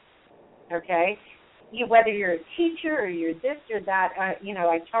job, okay? Whether you're a teacher or you're this or that, I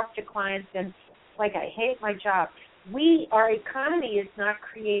talk to clients and it's like, I hate my job. Our economy is not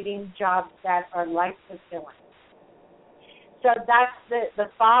creating jobs that are life-fulfilling. So that's the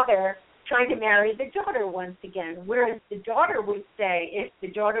father trying to marry the daughter once again, whereas the daughter would say, if the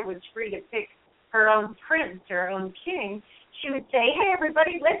daughter was free to pick her own prince, her own king, she would say, hey,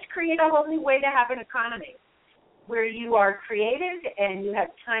 everybody, let's create a whole new way to have an economy where you are creative and you have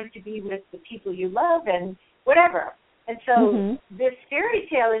time to be with the people you love and whatever. And so this fairy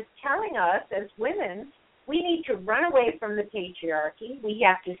tale is telling us as women, we need to run away from the patriarchy. We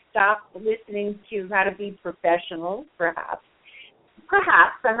have to stop listening to how to be professionals, perhaps.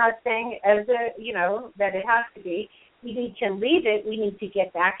 Perhaps, I'm not saying that it has to be. We need to leave it. We need to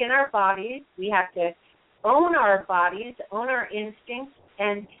get back in our bodies. We have to own our bodies, own our instincts,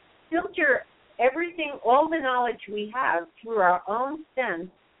 and filter everything, all the knowledge we have through our own sense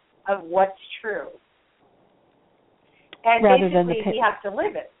of what's true. And basically, we have to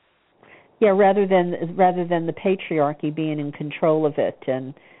live it. Yeah, rather than the patriarchy being in control of it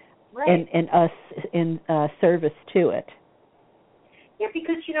and us in service to it. Yeah,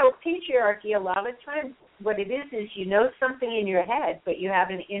 because, patriarchy, a lot of times what it is you know something in your head, but you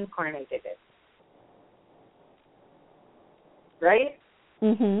haven't incarnated it. Right?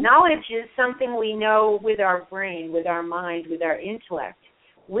 Mm-hmm. Knowledge is something we know with our brain, with our mind, with our intellect.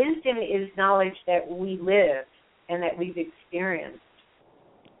 Wisdom is knowledge that we live and that we've experienced.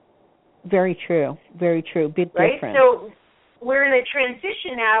 Very true. Very true. Big right? difference. So we're in a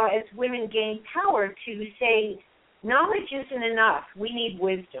transition now as women gain power to say, knowledge isn't enough. We need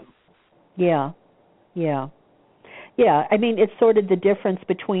wisdom. Yeah. I mean, it's sort of the difference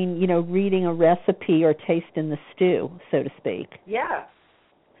between, reading a recipe or tasting the stew, so to speak. Yeah.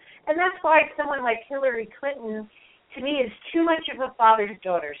 And that's why someone like Hillary Clinton, to me, is too much of a father's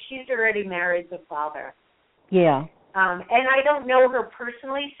daughter. She's already married the father. Yeah. And I don't know her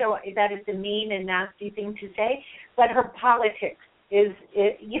personally, so that is a mean and nasty thing to say, but her politics is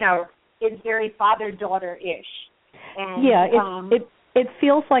very father-daughter-ish. And, it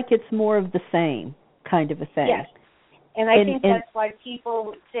feels like it's more of the same kind of a thing. Yes. And I think that's why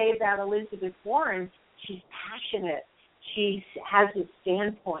people say about Elizabeth Warren, she's passionate. She has a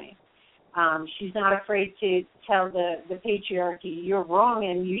standpoint. She's not afraid to tell the patriarchy, you're wrong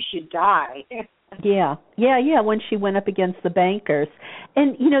and you should die. Yeah, when she went up against the bankers.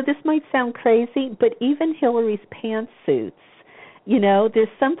 And, this might sound crazy, but even Hillary's pantsuits, there's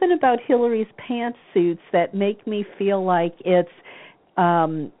something about Hillary's pantsuits that make me feel like it's,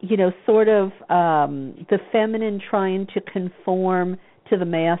 sort of the feminine trying to conform to the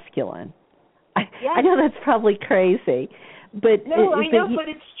masculine. I know that's probably crazy, but but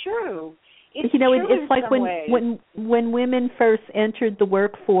it's true. It's true it's like when women first entered the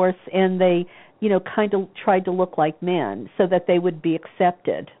workforce and they, kind of tried to look like men so that they would be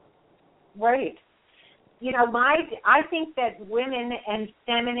accepted. Right. I think that women and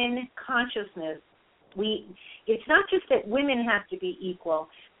feminine consciousness, it's not just that women have to be equal.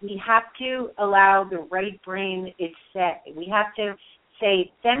 We have to allow the right brain its set. We have to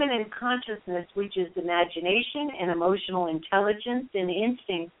say feminine consciousness, which is imagination and emotional intelligence and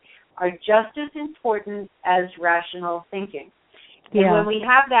instinct, are just as important as rational thinking. Yeah. And when we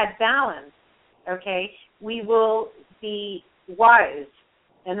have that balance, we will be wise,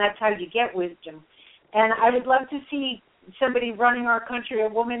 and that's how you get wisdom. And I would love to see somebody running our country, a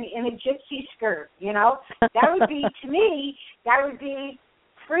woman in a gypsy skirt, That would be, to me, that would be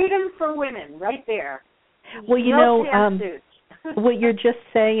freedom for women right there. Well, what you're just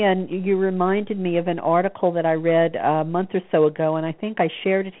saying, you reminded me of an article that I read a month or so ago, and I think I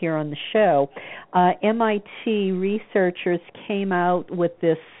shared it here on the show. MIT researchers came out with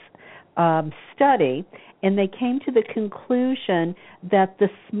this study, and they came to the conclusion that the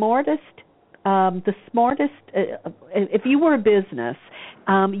smartest, if you were a business,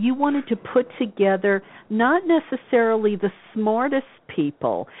 you wanted to put together not necessarily the smartest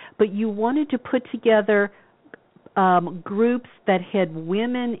people, but you wanted to put together groups that had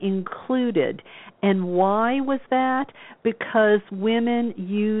women included. And why was that? Because women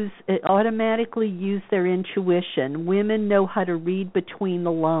automatically use their intuition. Women know how to read between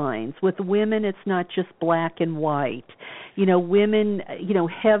the lines. With women, it's not just black and white. Women,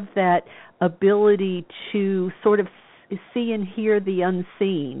 have that ability to sort of see and hear the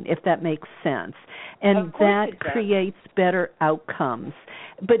unseen, if that makes sense. And that creates better outcomes.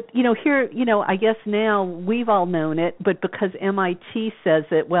 But, here, I guess now we've all known it, but because MIT says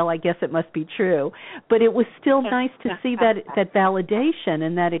it, well, I guess it must be true. But it was still nice to see that validation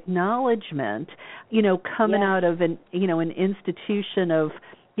and that acknowledgement, coming out of an institution of,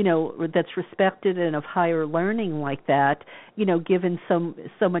 that's respected and of higher learning like that, given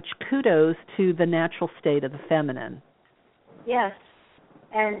so much kudos to the natural state of the feminine. Yes.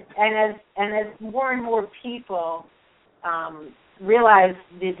 And as more and more people realize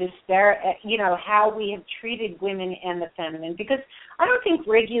the how we have treated women and the feminine, because I don't think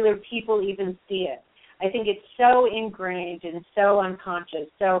regular people even see it. I think it's so ingrained and so unconscious.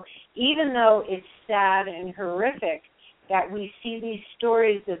 So even though it's sad and horrific that we see these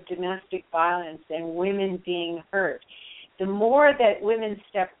stories of domestic violence and women being hurt, the more that women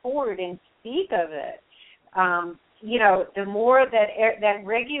step forward and speak of it, the more that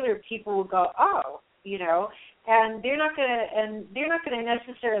regular people will go, and they're not going to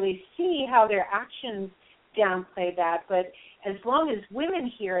necessarily see how their actions downplay that. But as long as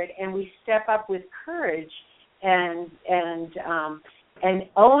women hear it and we step up with courage and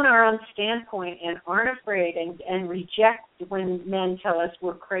own our own standpoint and aren't afraid and reject when men tell us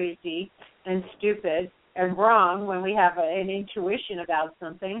we're crazy and stupid and wrong when we have an intuition about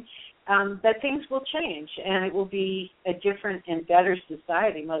something, that things will change and it will be a different and better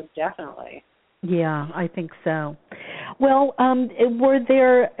society, most definitely. Yeah, I think so. Well, were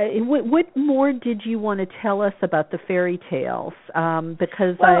there? What more did you want to tell us about the fairy tales?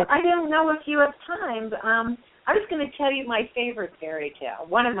 Because I don't know if you have time. I was going to tell you my favorite fairy tale,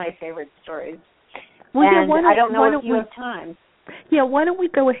 one of my favorite stories. Well, I don't know if you have time. Yeah, why don't we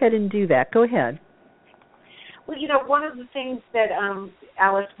go ahead and do that? Go ahead. Well, one of the things that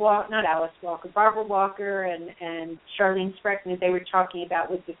Barbara Walker and Charlene Spreckman, they were talking about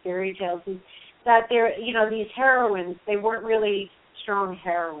with the fairy tales is that they're, these heroines, they weren't really strong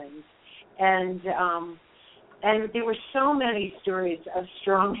heroines. And there were so many stories of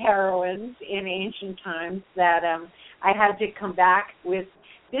strong heroines in ancient times that I had to come back with,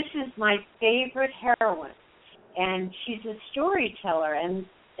 this is my favorite heroine. And she's a storyteller, and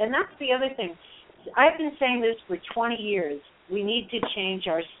that's the other thing. I've been saying this for 20 years. We need to change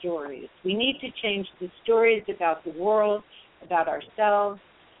our stories. We need to change the stories about the world, about ourselves.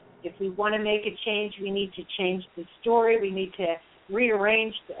 If we want to make a change, we need to change the story. We need to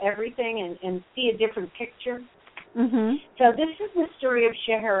rearrange everything and see a different picture. Mm-hmm. So this is the story of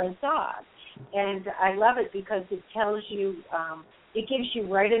Scheherazade, and I love it because it tells you, it gives you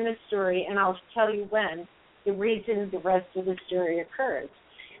right in the story, and I'll tell you when, the reason the rest of the story occurs.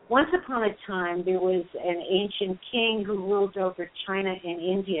 Once upon a time, there was an ancient king who ruled over China and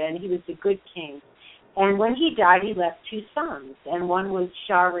India, and he was a good king. And when he died, he left two sons, and one was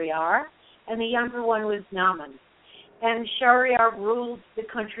Shahryar, and the younger one was Naman. And Shahryar ruled the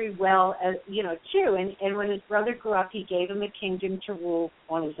country well, as too. And when his brother grew up, he gave him a kingdom to rule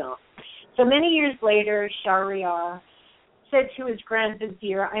on his own. So many years later, Shahryar said to his Grand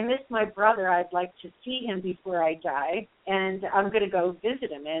Vizier, I miss my brother. I'd like to see him before I die, and I'm going to go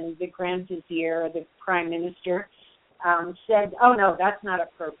visit him. And the Grand Vizier, or the Prime Minister, said, oh, no, that's not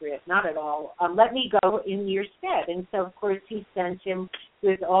appropriate, not at all. Let me go in your stead. And so, of course, he sent him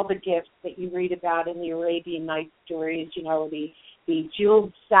with all the gifts that you read about in the Arabian Nights stories, the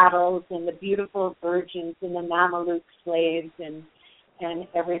jeweled saddles and the beautiful virgins and the Mameluke slaves and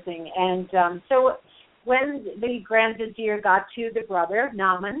everything. And so when the Grand Vizier got to the brother,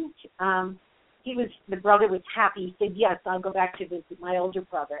 Naman, the brother was happy. He said, yes, I'll go back to visit my older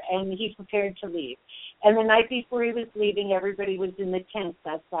brother. And he prepared to leave. And the night before he was leaving, everybody was in the tents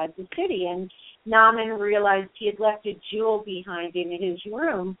outside the city. And Naman realized he had left a jewel behind in his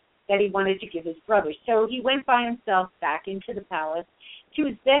room that he wanted to give his brother. So he went by himself back into the palace to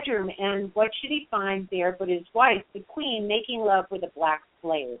his bedroom. And what should he find there but his wife, the queen, making love with a black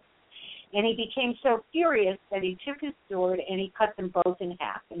slave? And he became so furious that he took his sword and he cut them both in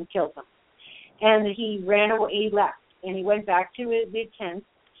half and killed them. And he ran away, he left, and he went back to the tent,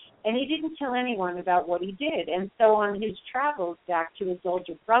 and he didn't tell anyone about what he did. And so on his travels back to his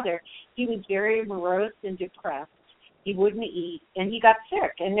older brother, he was very morose and depressed. He wouldn't eat, and he got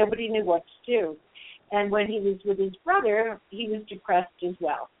sick, and nobody knew what to do. And when he was with his brother, he was depressed as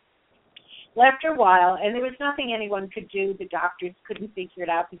well. Well, after a while, and there was nothing anyone could do, the doctors couldn't figure it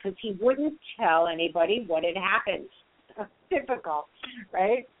out because he wouldn't tell anybody what had happened. Typical,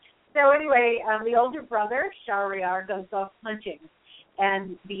 right? So anyway, the older brother, Shahryar, goes off hunting,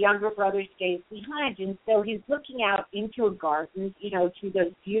 and the younger brother stays behind. And so he's looking out into a garden, through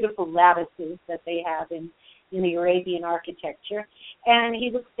those beautiful lattices that they have in the Arabian architecture. And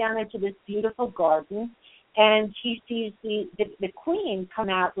he looks down into this beautiful garden, and he sees the queen come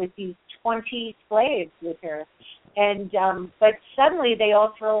out with these 20 slaves with her. And but suddenly they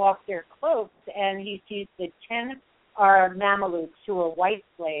all throw off their cloaks, and he sees the 10 are Mamelukes, who are white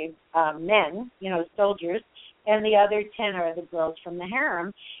slave men, soldiers, and the other 10 are the girls from the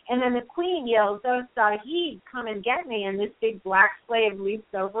harem. And then the queen yells, oh, Sahib, come and get me. And this big black slave leaps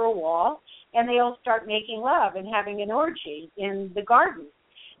over a wall, and they all start making love and having an orgy in the garden.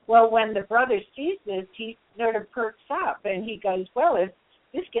 Well, when the brother sees this, he sort of perks up, and he goes, well, if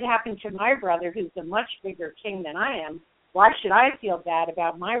this could happen to my brother, who's a much bigger king than I am, why should I feel bad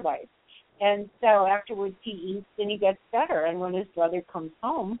about my wife? And so afterwards he eats and he gets better. And when his brother comes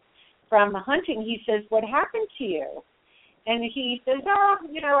home from hunting, he says, what happened to you? And he says,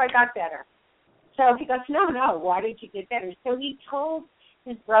 I got better. So he goes, no, why did you get better? So he told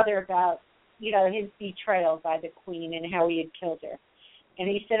his brother about, his betrayal by the queen and how he had killed her. And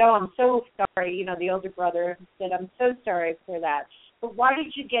he said, oh, I'm so sorry. The older brother said, I'm so sorry for that. But why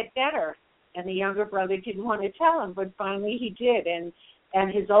did you get better? And the younger brother didn't want to tell him, but finally he did. And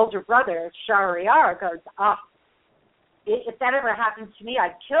his older brother, Shahryar, goes, if that ever happened to me,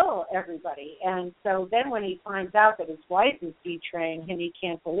 I'd kill everybody. And so then when he finds out that his wife is betraying him, he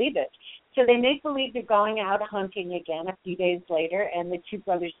can't believe it. So they make believe they're going out hunting again a few days later, and the two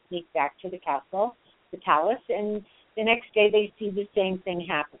brothers sneak back to the palace, and the next day they see the same thing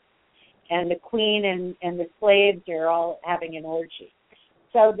happen. And the queen and the slaves are all having an orgy.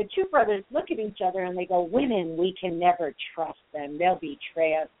 So the two brothers look at each other and they go, women, we can never trust them. They'll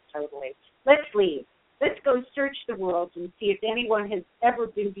betray us totally. Let's leave. Let's go search the world and see if anyone has ever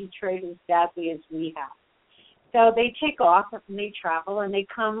been betrayed as badly as we have. So they take off and they travel and they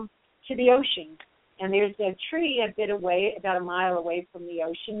come to the ocean. And there's a tree a bit away, about a mile away from the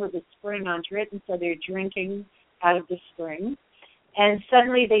ocean with a spring under it. And so they're drinking out of the spring. And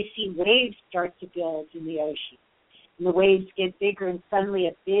suddenly they see waves start to build in the ocean. And the waves get bigger, and suddenly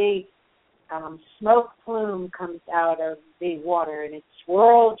a big smoke plume comes out of the water, and it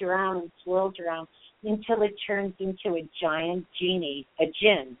swirls around until it turns into a giant genie, a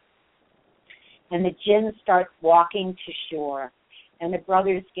jinn. And the jinn starts walking to shore. And the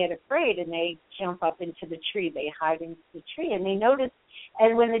brothers get afraid, and they jump up into the tree. They hide into the tree, and they notice,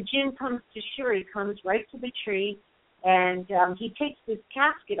 and when the jinn comes to shore, he comes right to the tree, And he takes this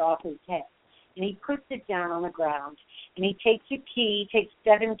casket off his head, and he puts it down on the ground. And he takes a key, he takes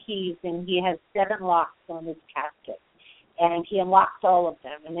 7 keys, and he has 7 locks on his casket. And he unlocks all of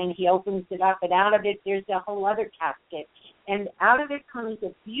them. And then he opens it up, and out of it, there's a whole other casket. And out of it comes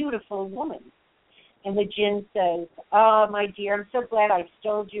a beautiful woman. And the djinn says, "Oh, my dear, I'm so glad I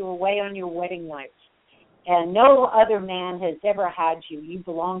stole you away on your wedding night. And no other man has ever had you. You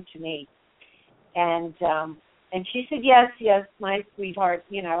belong to me." And she said, yes, my sweetheart,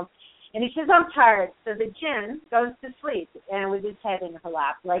 you know. And he says, "I'm tired." So the djinn goes to sleep, and with his head in her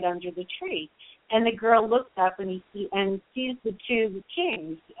lap, right under the tree. And the girl looks up and sees the 2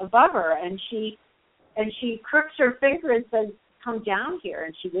 kings above her, and she crooks her finger and says, "Come down here."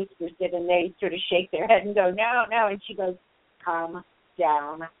 And she whispers it, and they sort of shake their head and go, "No, no." And she goes, "Come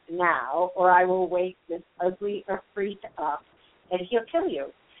down now, or I will wake this ugly Ifrit up, and he'll kill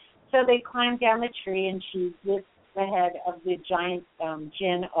you." So they climb down the tree, and she lifts the head of the giant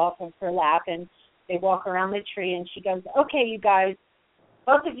djinn off of her lap, and they walk around the tree, and she goes, "Okay, you guys,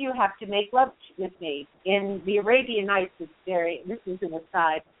 both of you have to make love with me." In the Arabian Nights, this is an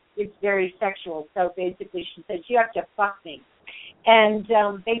aside, it's very sexual. So basically she says, "You have to fuck me." And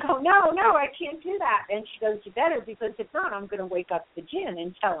they go, no, I can't do that. And she goes, "You better, because if not, I'm going to wake up the djinn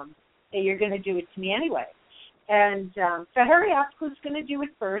and tell him that you're going to do it to me anyway." And so hurry up, who's going to do it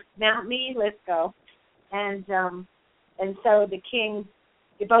first? Mount me, let's go. And so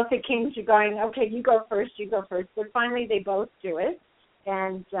both the kings are going, "Okay, you go first. But finally they both do it.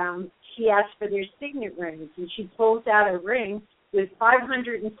 And she asks for their signet rings, and she pulls out a ring with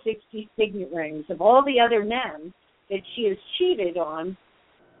 560 signet rings of all the other men that she has cheated on,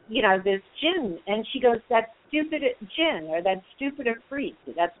 you know, this djinn. And she goes, "That stupid djinn, or that stupid Ifrit,"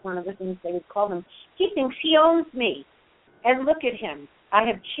 that's one of the things they would call him, "he thinks he owns me. And look at him. I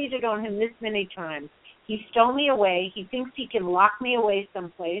have cheated on him this many times. He stole me away. He thinks he can lock me away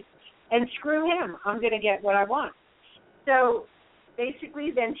someplace. And screw him. I'm going to get what I want." So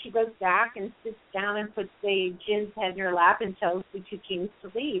basically then she goes back and sits down and puts the djinn's head in her lap and tells the 2 kings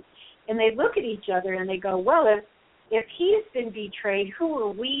to leave. And they look at each other and they go, "Well, if he's been betrayed, who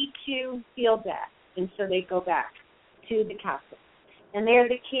are we to feel that?" And so they go back to the castle. And there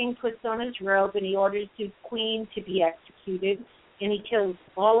the king puts on his robe, and he orders his queen to be executed, and he kills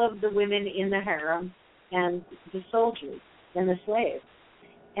all of the women in the harem and the soldiers and the slaves.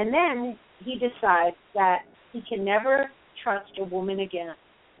 And then he decides that he can never trust a woman again.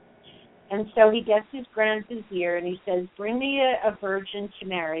 And so he gets his grand vizier, and he says, "Bring me a virgin to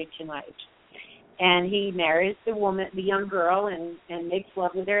marry tonight." And he marries the young girl, and makes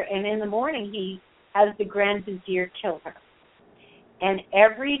love with her. And in the morning, he has the grand vizier kill her. And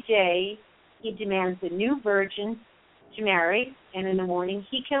every day, he demands a new virgin to marry, and in the morning,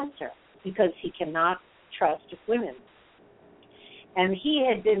 he kills her, because he cannot trust women. And he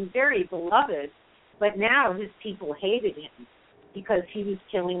had been very beloved, but now his people hated him, because he was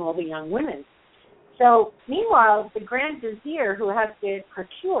killing all the young women. So, meanwhile, the grand vizier, who has to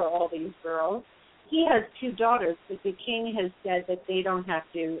procure all these girls, he has 2 daughters, but the king has said that they don't have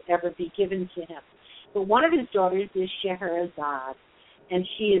to ever be given to him. But one of his daughters is Scheherazade, and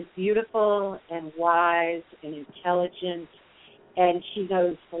she is beautiful and wise and intelligent, and she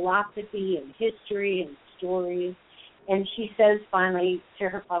knows philosophy and history and stories. And she says finally to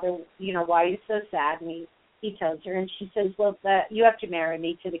her father, "You know, why are you so sad?" And he tells her, and she says, "Well, you have to marry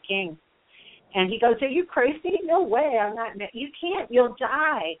me to the king." And he goes, "Are you crazy? No way, I'm not. You can't, you'll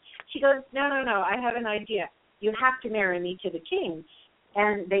die." She goes, No, I have an idea. You have to marry me to the king."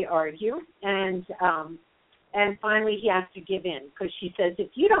 And they argue, and finally he has to give in, because she says, if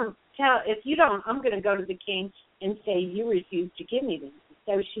you don't, I'm going to go to the king and say you refuse to give me this.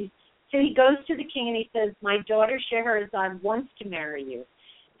 So he goes to the king and he says, "My daughter Scheherazade wants to marry you."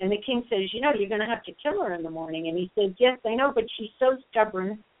 And the king says, "You know, you're going to have to kill her in the morning." And he says, "Yes, I know, but she's so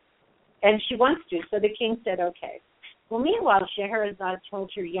stubborn, and she wants to." So the king said, "Okay." Well, meanwhile, Scheherazade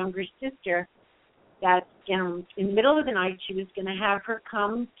told her younger sister that in the middle of the night she was going to have her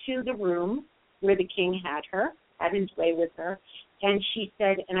come to the room where the king had his way with her. And she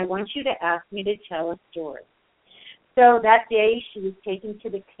said, "And I want you to ask me to tell a story." So that day she was taken to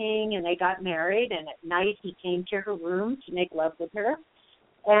the king, and they got married, and at night he came to her room to make love with her.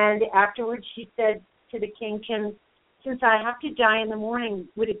 And afterwards she said to the king, "Since I have to die in the morning,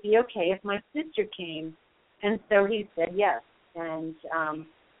 would it be okay if my sister came?" And so he said yes. And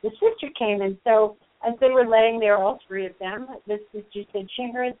the sister came, and so as they were laying there, all 3 of them, the sister said,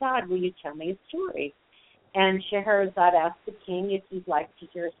 "Scheherazade, will you tell me a story?" And Scheherazade asked the king if he'd like to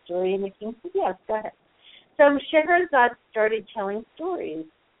hear a story, and the king said, "Yes, go ahead." So Scheherazade started telling stories,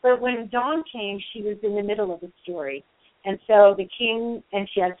 But when dawn came, she was in the middle of the story. And so the king, and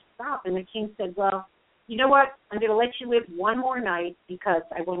she had to stop, and the king said, well, you know what? I'm going to let you live one more night because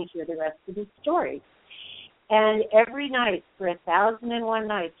I want to hear the rest of the story. And every night, for 1,001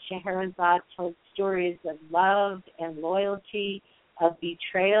 nights, Scheherazade told stories of love and loyalty, of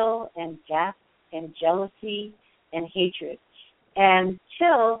betrayal and death and jealousy and hatred,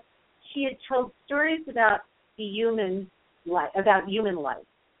 until she had told stories about human life.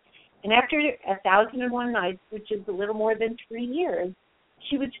 And after 1,001 nights, which is a little more than 3 years,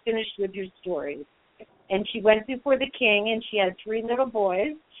 she was finished with her stories. And she went before the king, and she had 3 little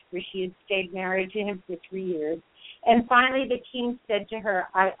boys, where she had stayed married to him for 3 years. And finally the king said to her,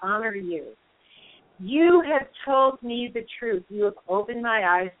 I honor you. You have told me the truth. You have opened my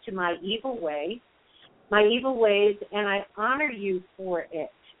eyes to my evil ways, and I honor you for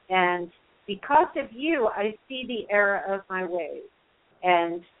it. And because of you, I see the error of my ways.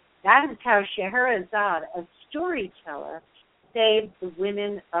 And that is how Scheherazade, a storyteller, saved the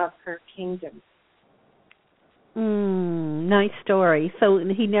women of her kingdom. Nice story. So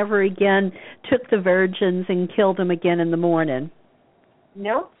he never again took the virgins and killed them again in the morning.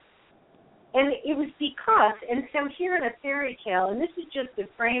 Nope. And it was because, and so here in a fairy tale, and this is just the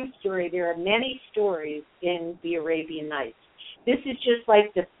frame story, there are many stories in the Arabian Nights. This is just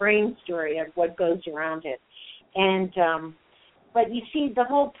like the frame story of what goes around it. And but you see, the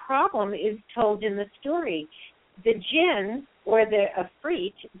whole problem is told in the story. The jinn, or the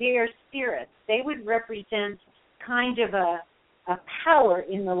Afrit, they are spirits. They would represent kind of a power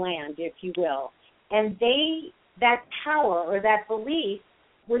in the land, if you will. And that power or that belief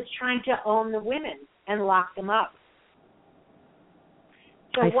was trying to own the women and lock them up.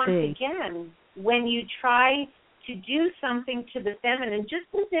 So once again, when you try to do something to the feminine, just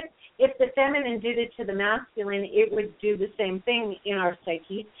as if the feminine did it to the masculine, it would do the same thing in our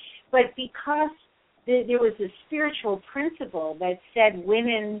psyche. But because there was a spiritual principle that said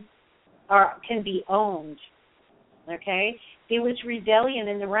women can be owned, okay, there was rebellion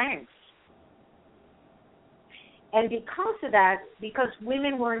in the ranks. And because of that, because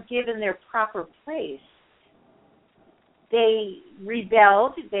women weren't given their proper place, they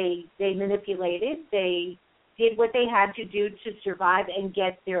rebelled, they manipulated, they did what they had to do to survive and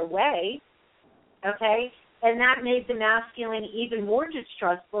get their way, okay? And that made the masculine even more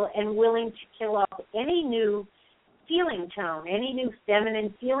distrustful and willing to kill off any new feeling tone, any new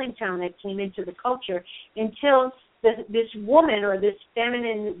feminine feeling tone that came into the culture until this woman or this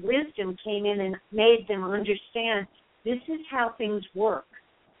feminine wisdom came in and made them understand this is how things work,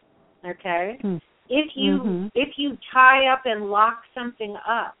 okay? If you tie up and lock something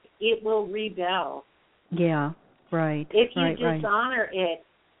up, it will rebel. Yeah, right. If you dishonor it,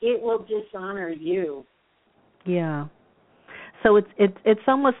 it will dishonor you. Yeah. So it's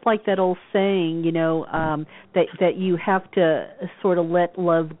almost like that old saying, you know, that you have to sort of let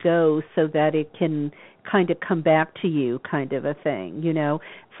love go so that it can kind of come back to you, kind of a thing. You know,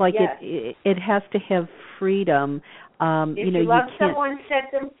 it's like it has to have freedom. If you love someone,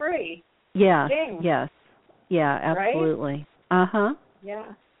 set them free. Yeah. Sing. Yes. Yeah. Absolutely. Right? Yeah.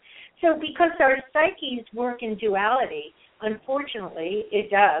 So because our psyches work in duality, unfortunately,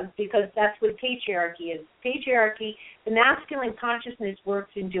 it does, because that's what patriarchy is. Patriarchy, the masculine consciousness works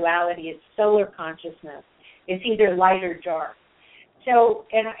in duality. It's solar consciousness. It's either light or dark. So,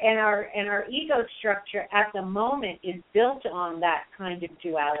 and our ego structure at the moment is built on that kind of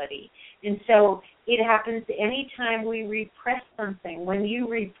duality. And so it happens any time we repress something. When you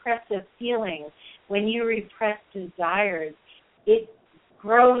repress a feeling, when you repress desires, it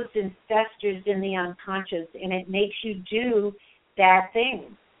grows and festers in the unconscious, and it makes you do bad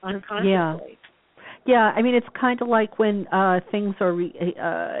things unconsciously. Yeah, I mean, it's kind of like when things are,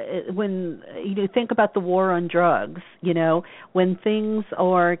 when you think about the war on drugs, you know, when things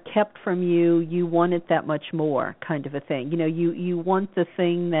are kept from you, you want it that much more, kind of a thing. You know, you want the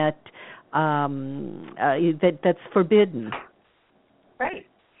thing that that's forbidden. Right.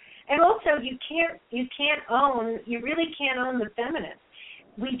 And also, you really can't own the feminine.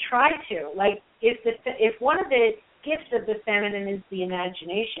 We try to. Like, if one of the gifts of the feminine is the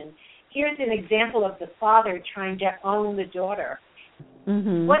imagination, here's an example of the father trying to own the daughter.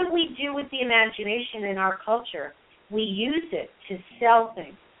 Mm-hmm. What do we do with the imagination in our culture? We use it to sell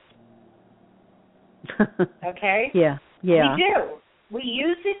things. Okay? Yeah. We do. We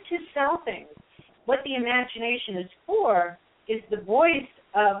use it to sell things. What the imagination is for is the voice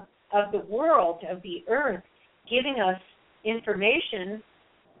of the world, of the earth, giving us information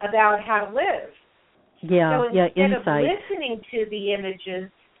about how to live. Yeah, so instead of listening to the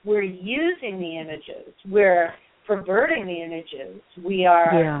images, we're using the images. We're perverting the images. We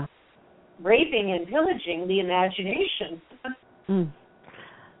are raping and pillaging the imagination.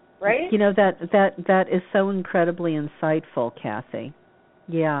 Right? You know, that is so incredibly insightful, Cathy.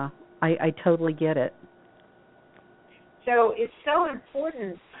 Yeah, I totally get it. So it's so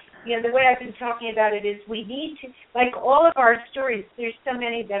important. You know, the way I've been talking about it is we need to, like all of our stories, there's so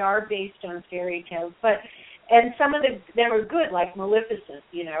many that are based on fairy tales, and some of them that are good, like Maleficent,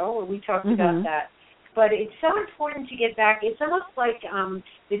 you know, we talked about that. But it's so important to get back. It's almost like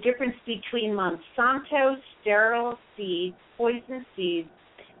the difference between Monsanto sterile seeds, poison seeds,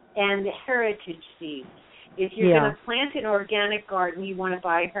 and the heritage seeds. If you're going to plant an organic garden, you want to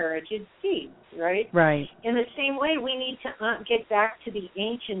buy heritage seeds, right? Right. In the same way, we need to get back to the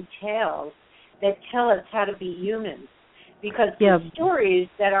ancient tales that tell us how to be humans. Because the stories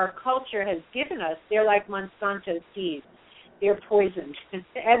that our culture has given us, they're like Monsanto seeds. They're poisoned, and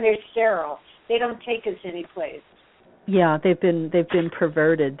they're sterile. They don't take us anyplace. Yeah, they've been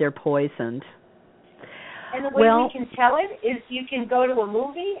perverted. They're poisoned. And the way we can tell it is you can go to a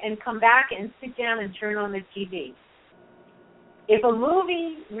movie and come back and sit down and turn on the TV. If a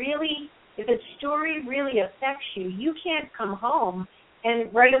story really affects you, you can't come home and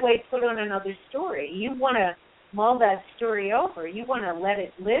right away put on another story. You want to mull that story over. You want to let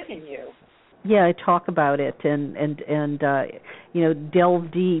it live in you. Yeah, I talk about it and you know, delve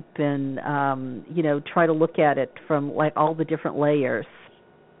deep and you know, try to look at it from like all the different layers.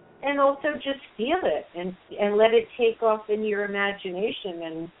 And also just feel it and let it take off in your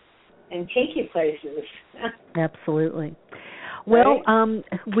imagination and take you places. Absolutely. Well,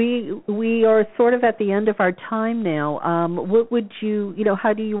 we are sort of at the end of our time now. What would you know?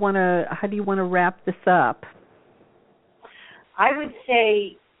 How do you want to wrap this up? I would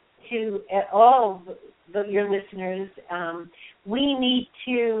say to all your listeners, we need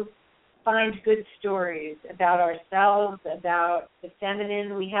to find good stories about ourselves, about the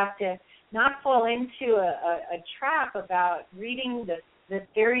feminine. We have to not fall into a trap about reading the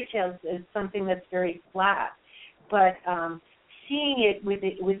fairy tales as something that's very flat, but seeing it with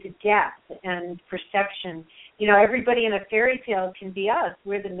the depth and perception. You know, everybody in a fairy tale can be us.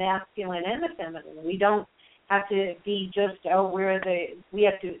 We're the masculine and the feminine. We don't have to be just the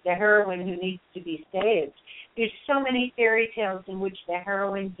heroine who needs to be saved. There's so many fairy tales in which the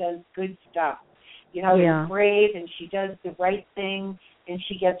heroine does good stuff. You know, she's brave and she does the right thing and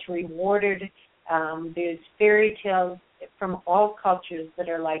she gets rewarded. There's fairy tales from all cultures that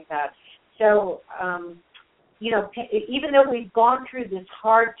are like that. So, you know, even though we've gone through this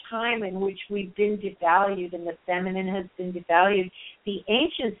hard time in which we've been devalued and the feminine has been devalued, the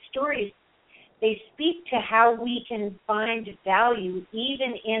ancient stories, they speak to how we can find value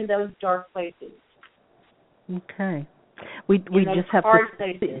even in those dark places. Okay. We just have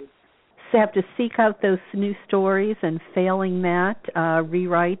to seek out those new stories and failing that,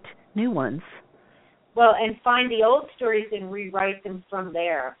 rewrite new ones. Well, and find the old stories and rewrite them from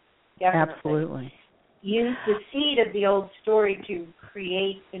there. Definitely. Absolutely. Use the seed of the old story to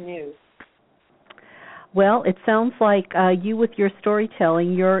create the new. Well, it sounds like you with your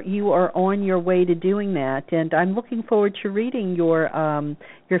storytelling, you are on your way to doing that, and I'm looking forward to reading your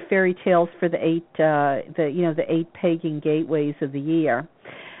fairy tales for the eight pagan gateways of the year.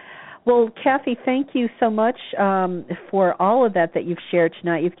 Well, Cathy, thank you so much for all of that you've shared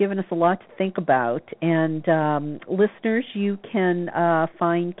tonight. You've given us a lot to think about, and listeners, you can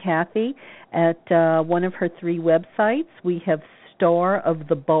find Cathy at one of her 3 websites. We have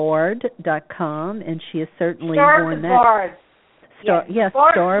starofthebard.com, and she is certainly born that. Bard. Yes,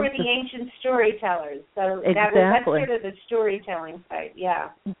 Bards Star were the ancient storytellers, so exactly. that's sort of the storytelling site,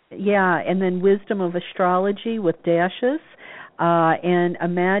 Yeah, and then Wisdom of Astrology with dashes, and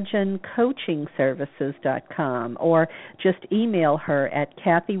imaginecoachingservices.com, or just email her at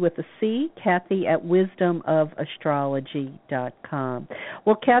Cathy with a C, Cathy at wisdomofastrology.com.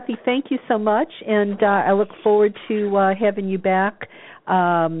 Well, Cathy, thank you so much, and I look forward to having you back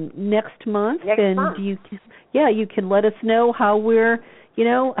next month. You can let us know how we're,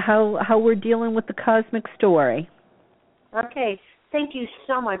 how we're dealing with the cosmic story. Okay. Thank you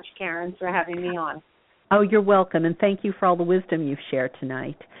so much, Karen, for having me on. Oh, you're welcome, and thank you for all the wisdom you've shared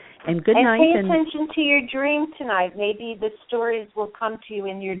tonight. And good night. And pay attention to your dream tonight. Maybe the stories will come to you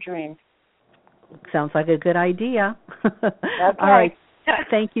in your dream. Sounds like a good idea. Okay. All right.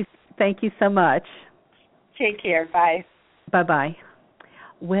 Thank you so much. Take care. Bye. Bye-bye.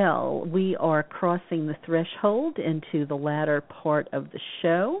 Well, we are crossing the threshold into the latter part of the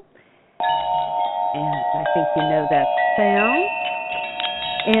show. And I think you know that sound.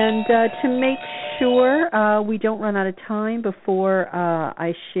 And to make sure we don't run out of time before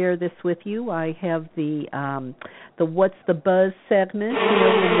I share this with you. I have the What's the Buzz segment, when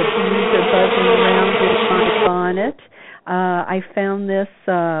the bees are buzzing around in my bonnet. I found this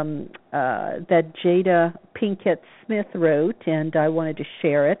that Jada Pinkett Smith wrote, and I wanted to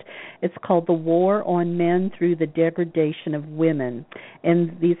share it. It's called The War on Men Through the Degradation of Women.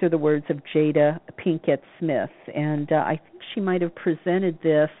 And these are the words of Jada Pinkett Smith. And I think she might have presented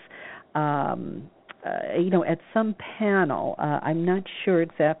this at some panel. I'm not sure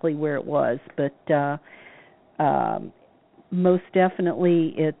exactly where it was, but most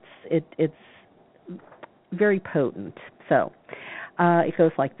definitely it's very potent. So it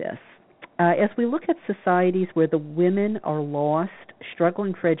goes like this. As we look at societies where the women are lost,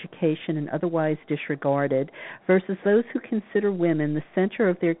 struggling for education and otherwise disregarded, versus those who consider women the center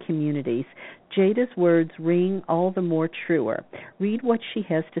of their communities, Jada's words ring all the more truer. Read what she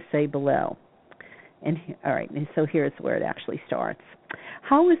has to say below. And so here's where it actually starts.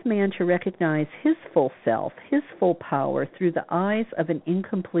 How is man to recognize his full self, his full power, through the eyes of an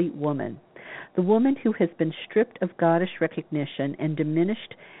incomplete woman? The woman who has been stripped of goddess recognition and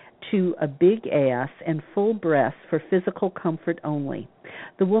diminished to a big ass and full breasts for physical comfort only.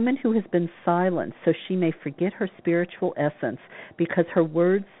 The woman who has been silenced so she may forget her spiritual essence because her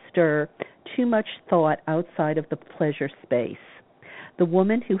words stir too much thought outside of the pleasure space. The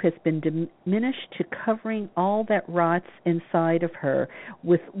woman who has been diminished to covering all that rots inside of her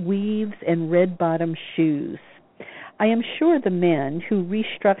with weaves and red-bottom shoes. I am sure the men who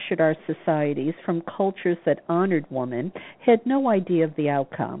restructured our societies from cultures that honored woman had no idea of the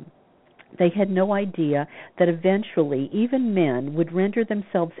outcome. They had no idea that eventually even men would render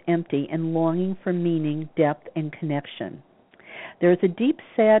themselves empty and longing for meaning, depth, and connection. There is a deep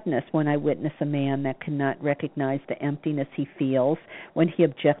sadness when I witness a man that cannot recognize the emptiness he feels when he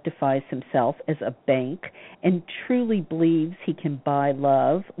objectifies himself as a bank and truly believes he can buy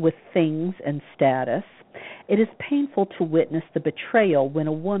love with things and status. It is painful to witness the betrayal when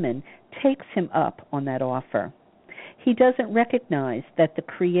a woman takes him up on that offer. He doesn't recognize that the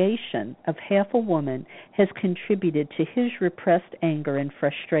creation of half a woman has contributed to his repressed anger and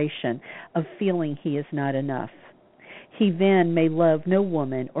frustration of feeling he is not enough. He then may love no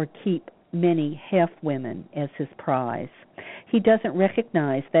woman or keep many half-women as his prize. He doesn't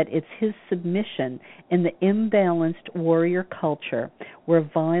recognize that it's his submission in the imbalanced warrior culture where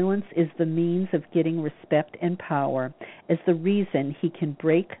violence is the means of getting respect and power as the reason he can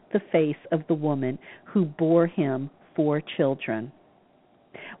break the face of the woman who bore him 4 children.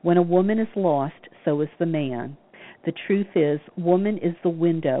 When a woman is lost, so is the man. The truth is, woman is the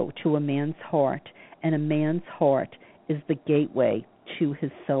window to a man's heart, and a man's heart is the gateway to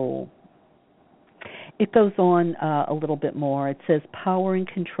his soul. It goes on a little bit more. It says, power and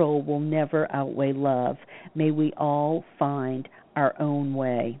control will never outweigh love. May we all find our own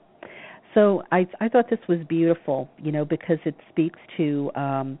way. So I thought this was beautiful, because it speaks to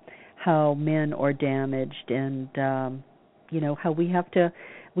how men are damaged and, how we have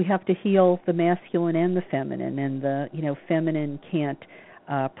to heal the masculine and the feminine, and the, feminine can't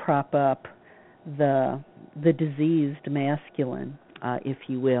prop up the diseased masculine, if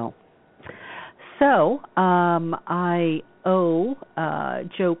you will. So I owe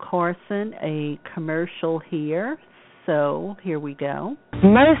Joe Carson a commercial here. So here we go.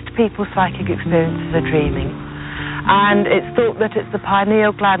 Most people's psychic experiences are dreaming, and it's thought that it's the pineal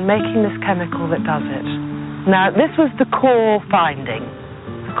gland making this chemical that does it. Now, this was the core finding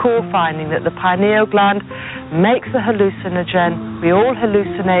that the pineal gland makes a hallucinogen. We all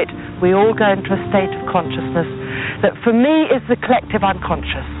hallucinate. We all go into a state of consciousness that for me is the collective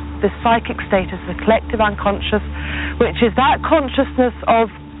unconscious. This psychic state is the collective unconscious, which is that consciousness of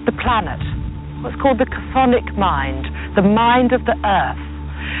the planet, what's called the chthonic mind, the mind of the earth.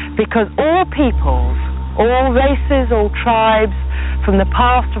 Because all peoples, all races, all tribes from the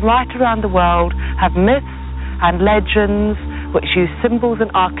past and right around the world have myths and legends which use symbols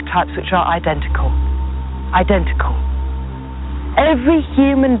and archetypes which are identical. Identical. Every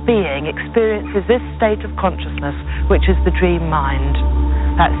human being experiences this state of consciousness, which is the dream mind.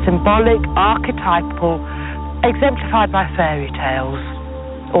 That's symbolic, archetypal, exemplified by fairy tales,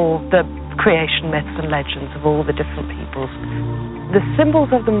 or the creation myths and legends of all the different peoples. The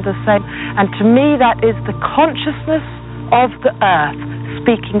symbols of them are the same, and to me that is the consciousness of the earth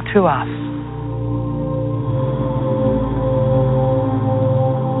speaking to us.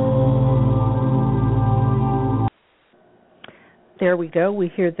 There we go.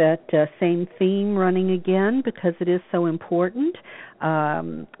 We hear that same theme running again because it is so important.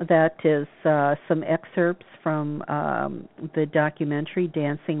 That is some excerpts from the documentary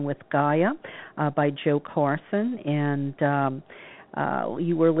Dancing with Gaia by Joe Carson, and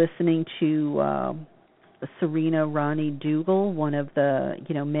you were listening to Serena Ronnie Dougal, one of the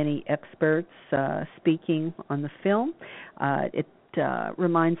many experts speaking on the film. It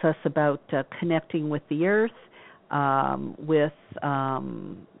reminds us about connecting with the earth, with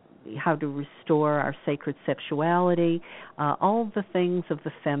how to restore our sacred sexuality, all the things of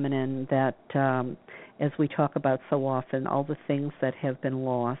the feminine that, as we talk about so often, all the things that have been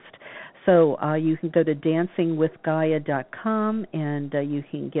lost. So you can go to dancingwithgaia.com and you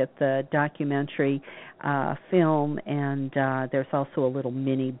can get the documentary film, and there's also a little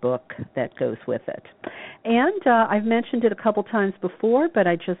mini book that goes with it. And I've mentioned it a couple times before, but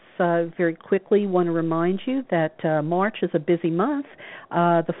I just very quickly want to remind you that March is a busy month.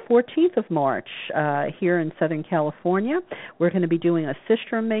 The 14th of March here in Southern California, we're going to be doing a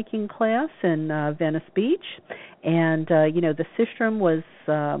sistrum making class in Venice Beach. And, the sistrum was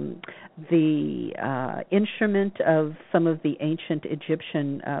the instrument of some of the ancient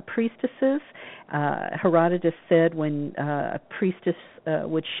Egyptian priestesses. Herodotus said when a priestess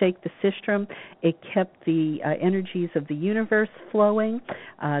would shake the sistrum, it kept the energies of the universe flowing.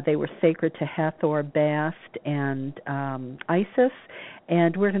 They were sacred to Hathor, Bast, and Isis.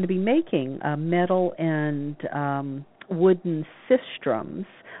 And we're going to be making metal and wooden sistrums,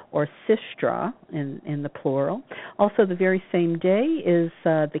 or sistra in the plural. Also, the very same day is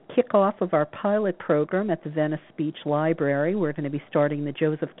the kickoff of our pilot program at the Venice Beach Library. We're going to be starting the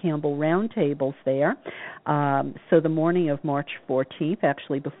Joseph Campbell Roundtables there. So the morning of March 14th,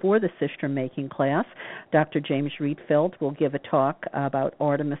 actually before the sistrum making class, Dr. James Rietveld will give a talk about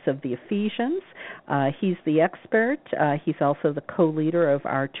Artemis of the Ephesians. He's the expert. He's also the co-leader of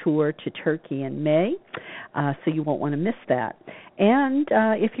our tour to Turkey in May, so you won't want to miss that. And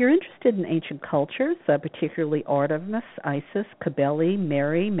if you're interested in ancient cultures, particularly Artemis, Isis, Cybele,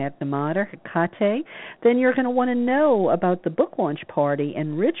 Mary, Magna Mater, Hecate, then you're going to want to know about the book launch party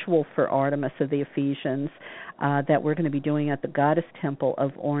and ritual for Artemis of the Ephesians that we're going to be doing at the Goddess Temple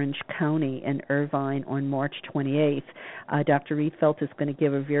of Orange County in Irvine on March 28th. Dr. Rietveld is going to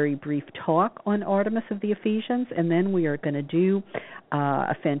give a very brief talk on Artemis of the Ephesians, and then we are going to do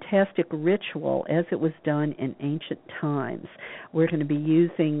a fantastic ritual as it was done in ancient times. We're going to be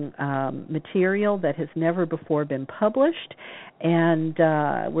using material that has never before been published, and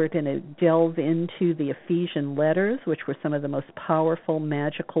we're going to delve into the Ephesian letters, which were some of the most powerful,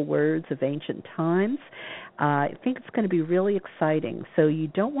 magical words of ancient times. I think it's going to be really exciting, so you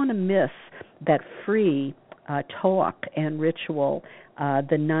don't want to miss that free talk and ritual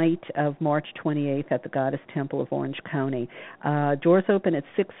the night of March 28th at the Goddess Temple of Orange County. Doors open at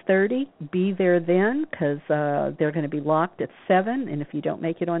 6:30. Be there then, because they're going to be locked at 7, and if you don't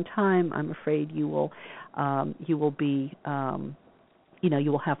make it on time, I'm afraid you will be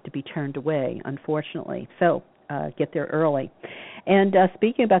you will have to be turned away, unfortunately. So get there early. And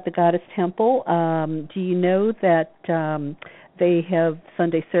speaking about the Goddess Temple, do you know that they have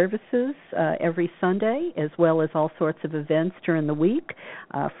Sunday services every Sunday, as well as all sorts of events during the week.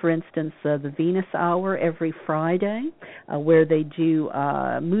 For instance, the Venus Hour every Friday, where they do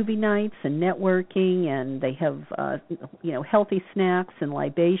movie nights and networking, and they have healthy snacks and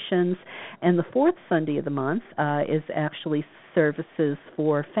libations. And the fourth Sunday of the month is actually services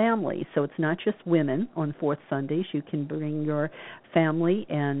for families. So it's not just women on fourth Sundays. You can bring your family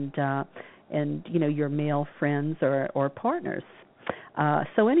and your male friends or partners.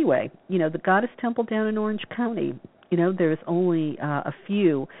 So anyway, the Goddess Temple down in Orange County, there's only a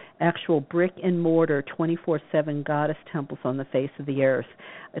few actual brick and mortar 24/7 goddess temples on the face of the earth.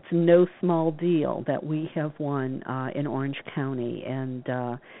 It's no small deal that we have one in Orange County, and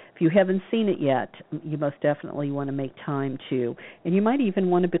if you haven't seen it yet, you most definitely want to make time to. And you might even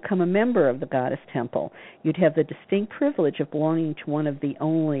want to become a member of the Goddess Temple. You'd have the distinct privilege of belonging to one of the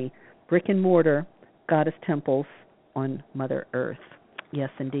only brick and mortar goddess temples on Mother Earth. Yes,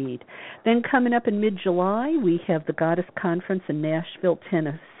 indeed. Then coming up in mid-July, we have the Goddess Conference in Nashville,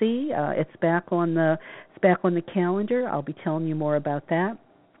 Tennessee. It's back on the calendar. I'll be telling you more about that.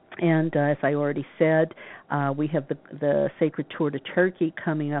 And as I already said, we have the Sacred Tour to Turkey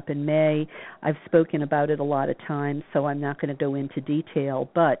coming up in May. I've spoken about it a lot of times, so I'm not going to go into detail.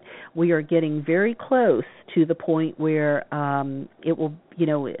 But we are getting very close to the point where it will,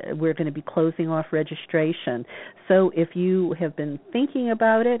 we're going to be closing off registration. So if you have been thinking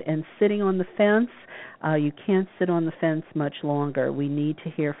about it and sitting on the fence, you can't sit on the fence much longer. We need to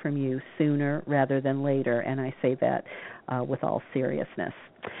hear from you sooner rather than later, and I say that with all seriousness.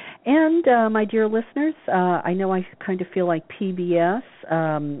 And my dear listeners, I know I kind of feel like PBS,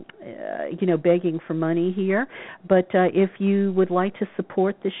 begging for money here, but if you would like to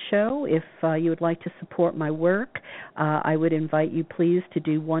support this show, if you would like to support my work, I would invite you please to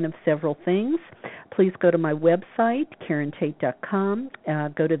do one of several things. Please go to my website, KarenTate.com,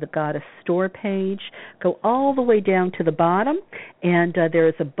 go to the Goddess Store page, go all the way down to the bottom, and there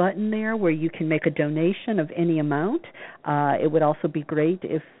is a button there where you can make a donation of any amount. It would also be great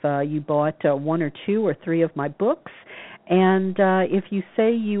if you bought one or two or three of my books. And if you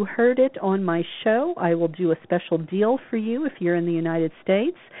say you heard it on my show, I will do a special deal for you if you're in the United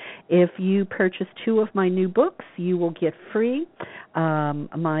States. If you purchase two of my new books, you will get free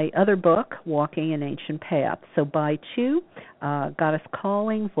my other book, Walking an Ancient Path. So buy two, Goddess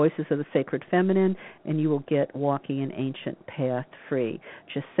Calling, Voices of the Sacred Feminine, and you will get Walking an Ancient Path free.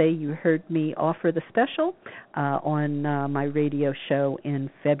 Just say you heard me offer the special on my radio show in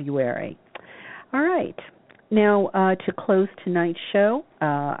February. All right. Now, to close tonight's show,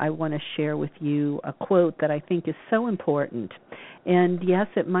 I want to share with you a quote that I think is so important. And yes,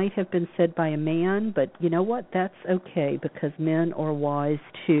 it might have been said by a man, but you know what? That's okay, because men are wise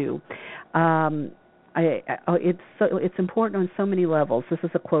too. It's important on so many levels. This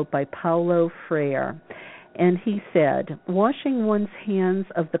is a quote by Paulo Freire, and he said, "Washing one's hands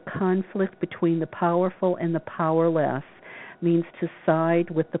of the conflict between the powerful and the powerless means to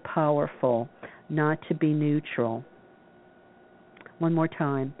side with the powerful, not to be neutral." One more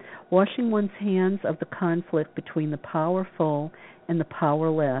time. Washing one's hands of the conflict between the powerful and the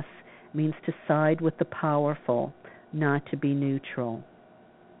powerless means to side with the powerful, not to be neutral.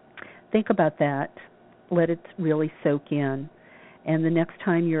 Think about that. Let it really soak in. And the next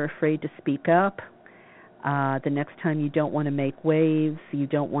time you're afraid to speak up, the next time you don't want to make waves, you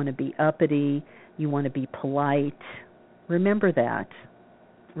don't want to be uppity, you want to be polite, remember that.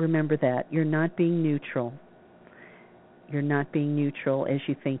 Remember that. You're not being neutral. You're not being neutral as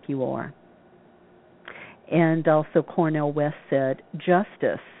you think you are. And also Cornel West said,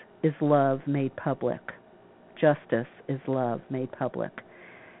 justice is love made public. Justice is love made public.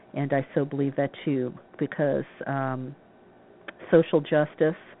 And I so believe that too, because social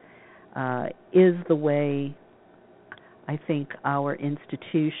justice is the way I think our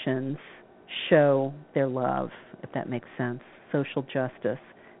institutions show their love, if that makes sense. Social justice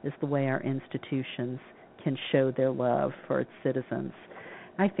is the way our institutions can show their love for its citizens.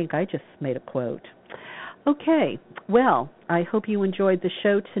 I think I just made a quote. Okay, well, I hope you enjoyed the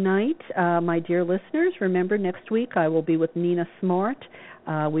show tonight. My dear listeners, remember next week I will be with Nina Smart.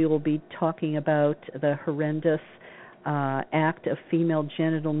 We will be talking about the horrendous act of female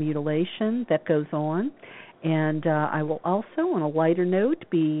genital mutilation that goes on. And I will also, on a lighter note,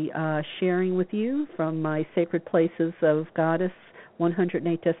 be sharing with you from my Sacred Places of Goddess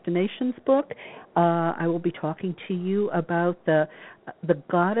 108 Destinations book. I will be talking to you about the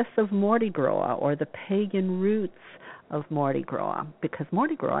goddess of Mardi Gras, or the pagan roots of Mardi Gras, because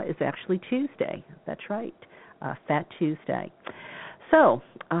Mardi Gras is actually Tuesday. That's right, Fat Tuesday. So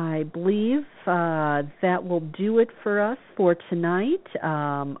I believe that will do it for us for tonight.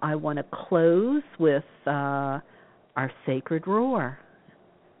 I want to close with our sacred roar.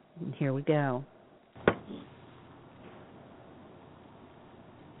 And here we go.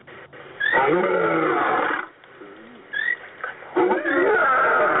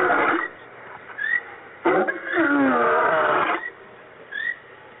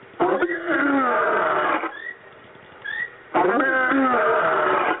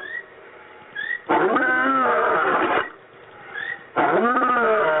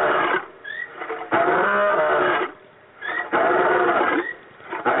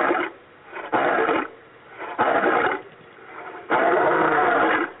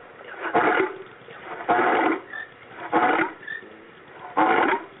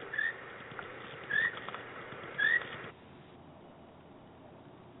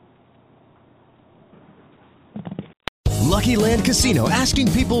 Lucky Land Casino,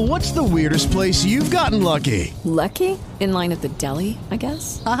 asking people, what's the weirdest place you've gotten lucky? Lucky? In line at the deli, I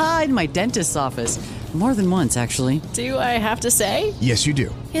guess? Aha, in my dentist's office. More than once, actually. Do I have to say? Yes, you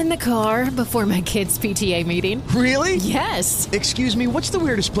do. In the car before my kids' PTA meeting. Really? Yes. Excuse me, what's the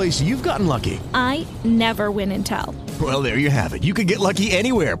weirdest place you've gotten lucky? I never win and tell. Well, there you have it. You can get lucky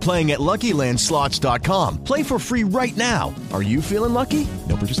anywhere, playing at LuckyLandSlots.com. Play for free right now. Are you feeling lucky?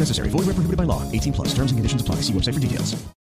 No purchase necessary. Void where prohibited by law. 18+. Terms and conditions apply. See website for details.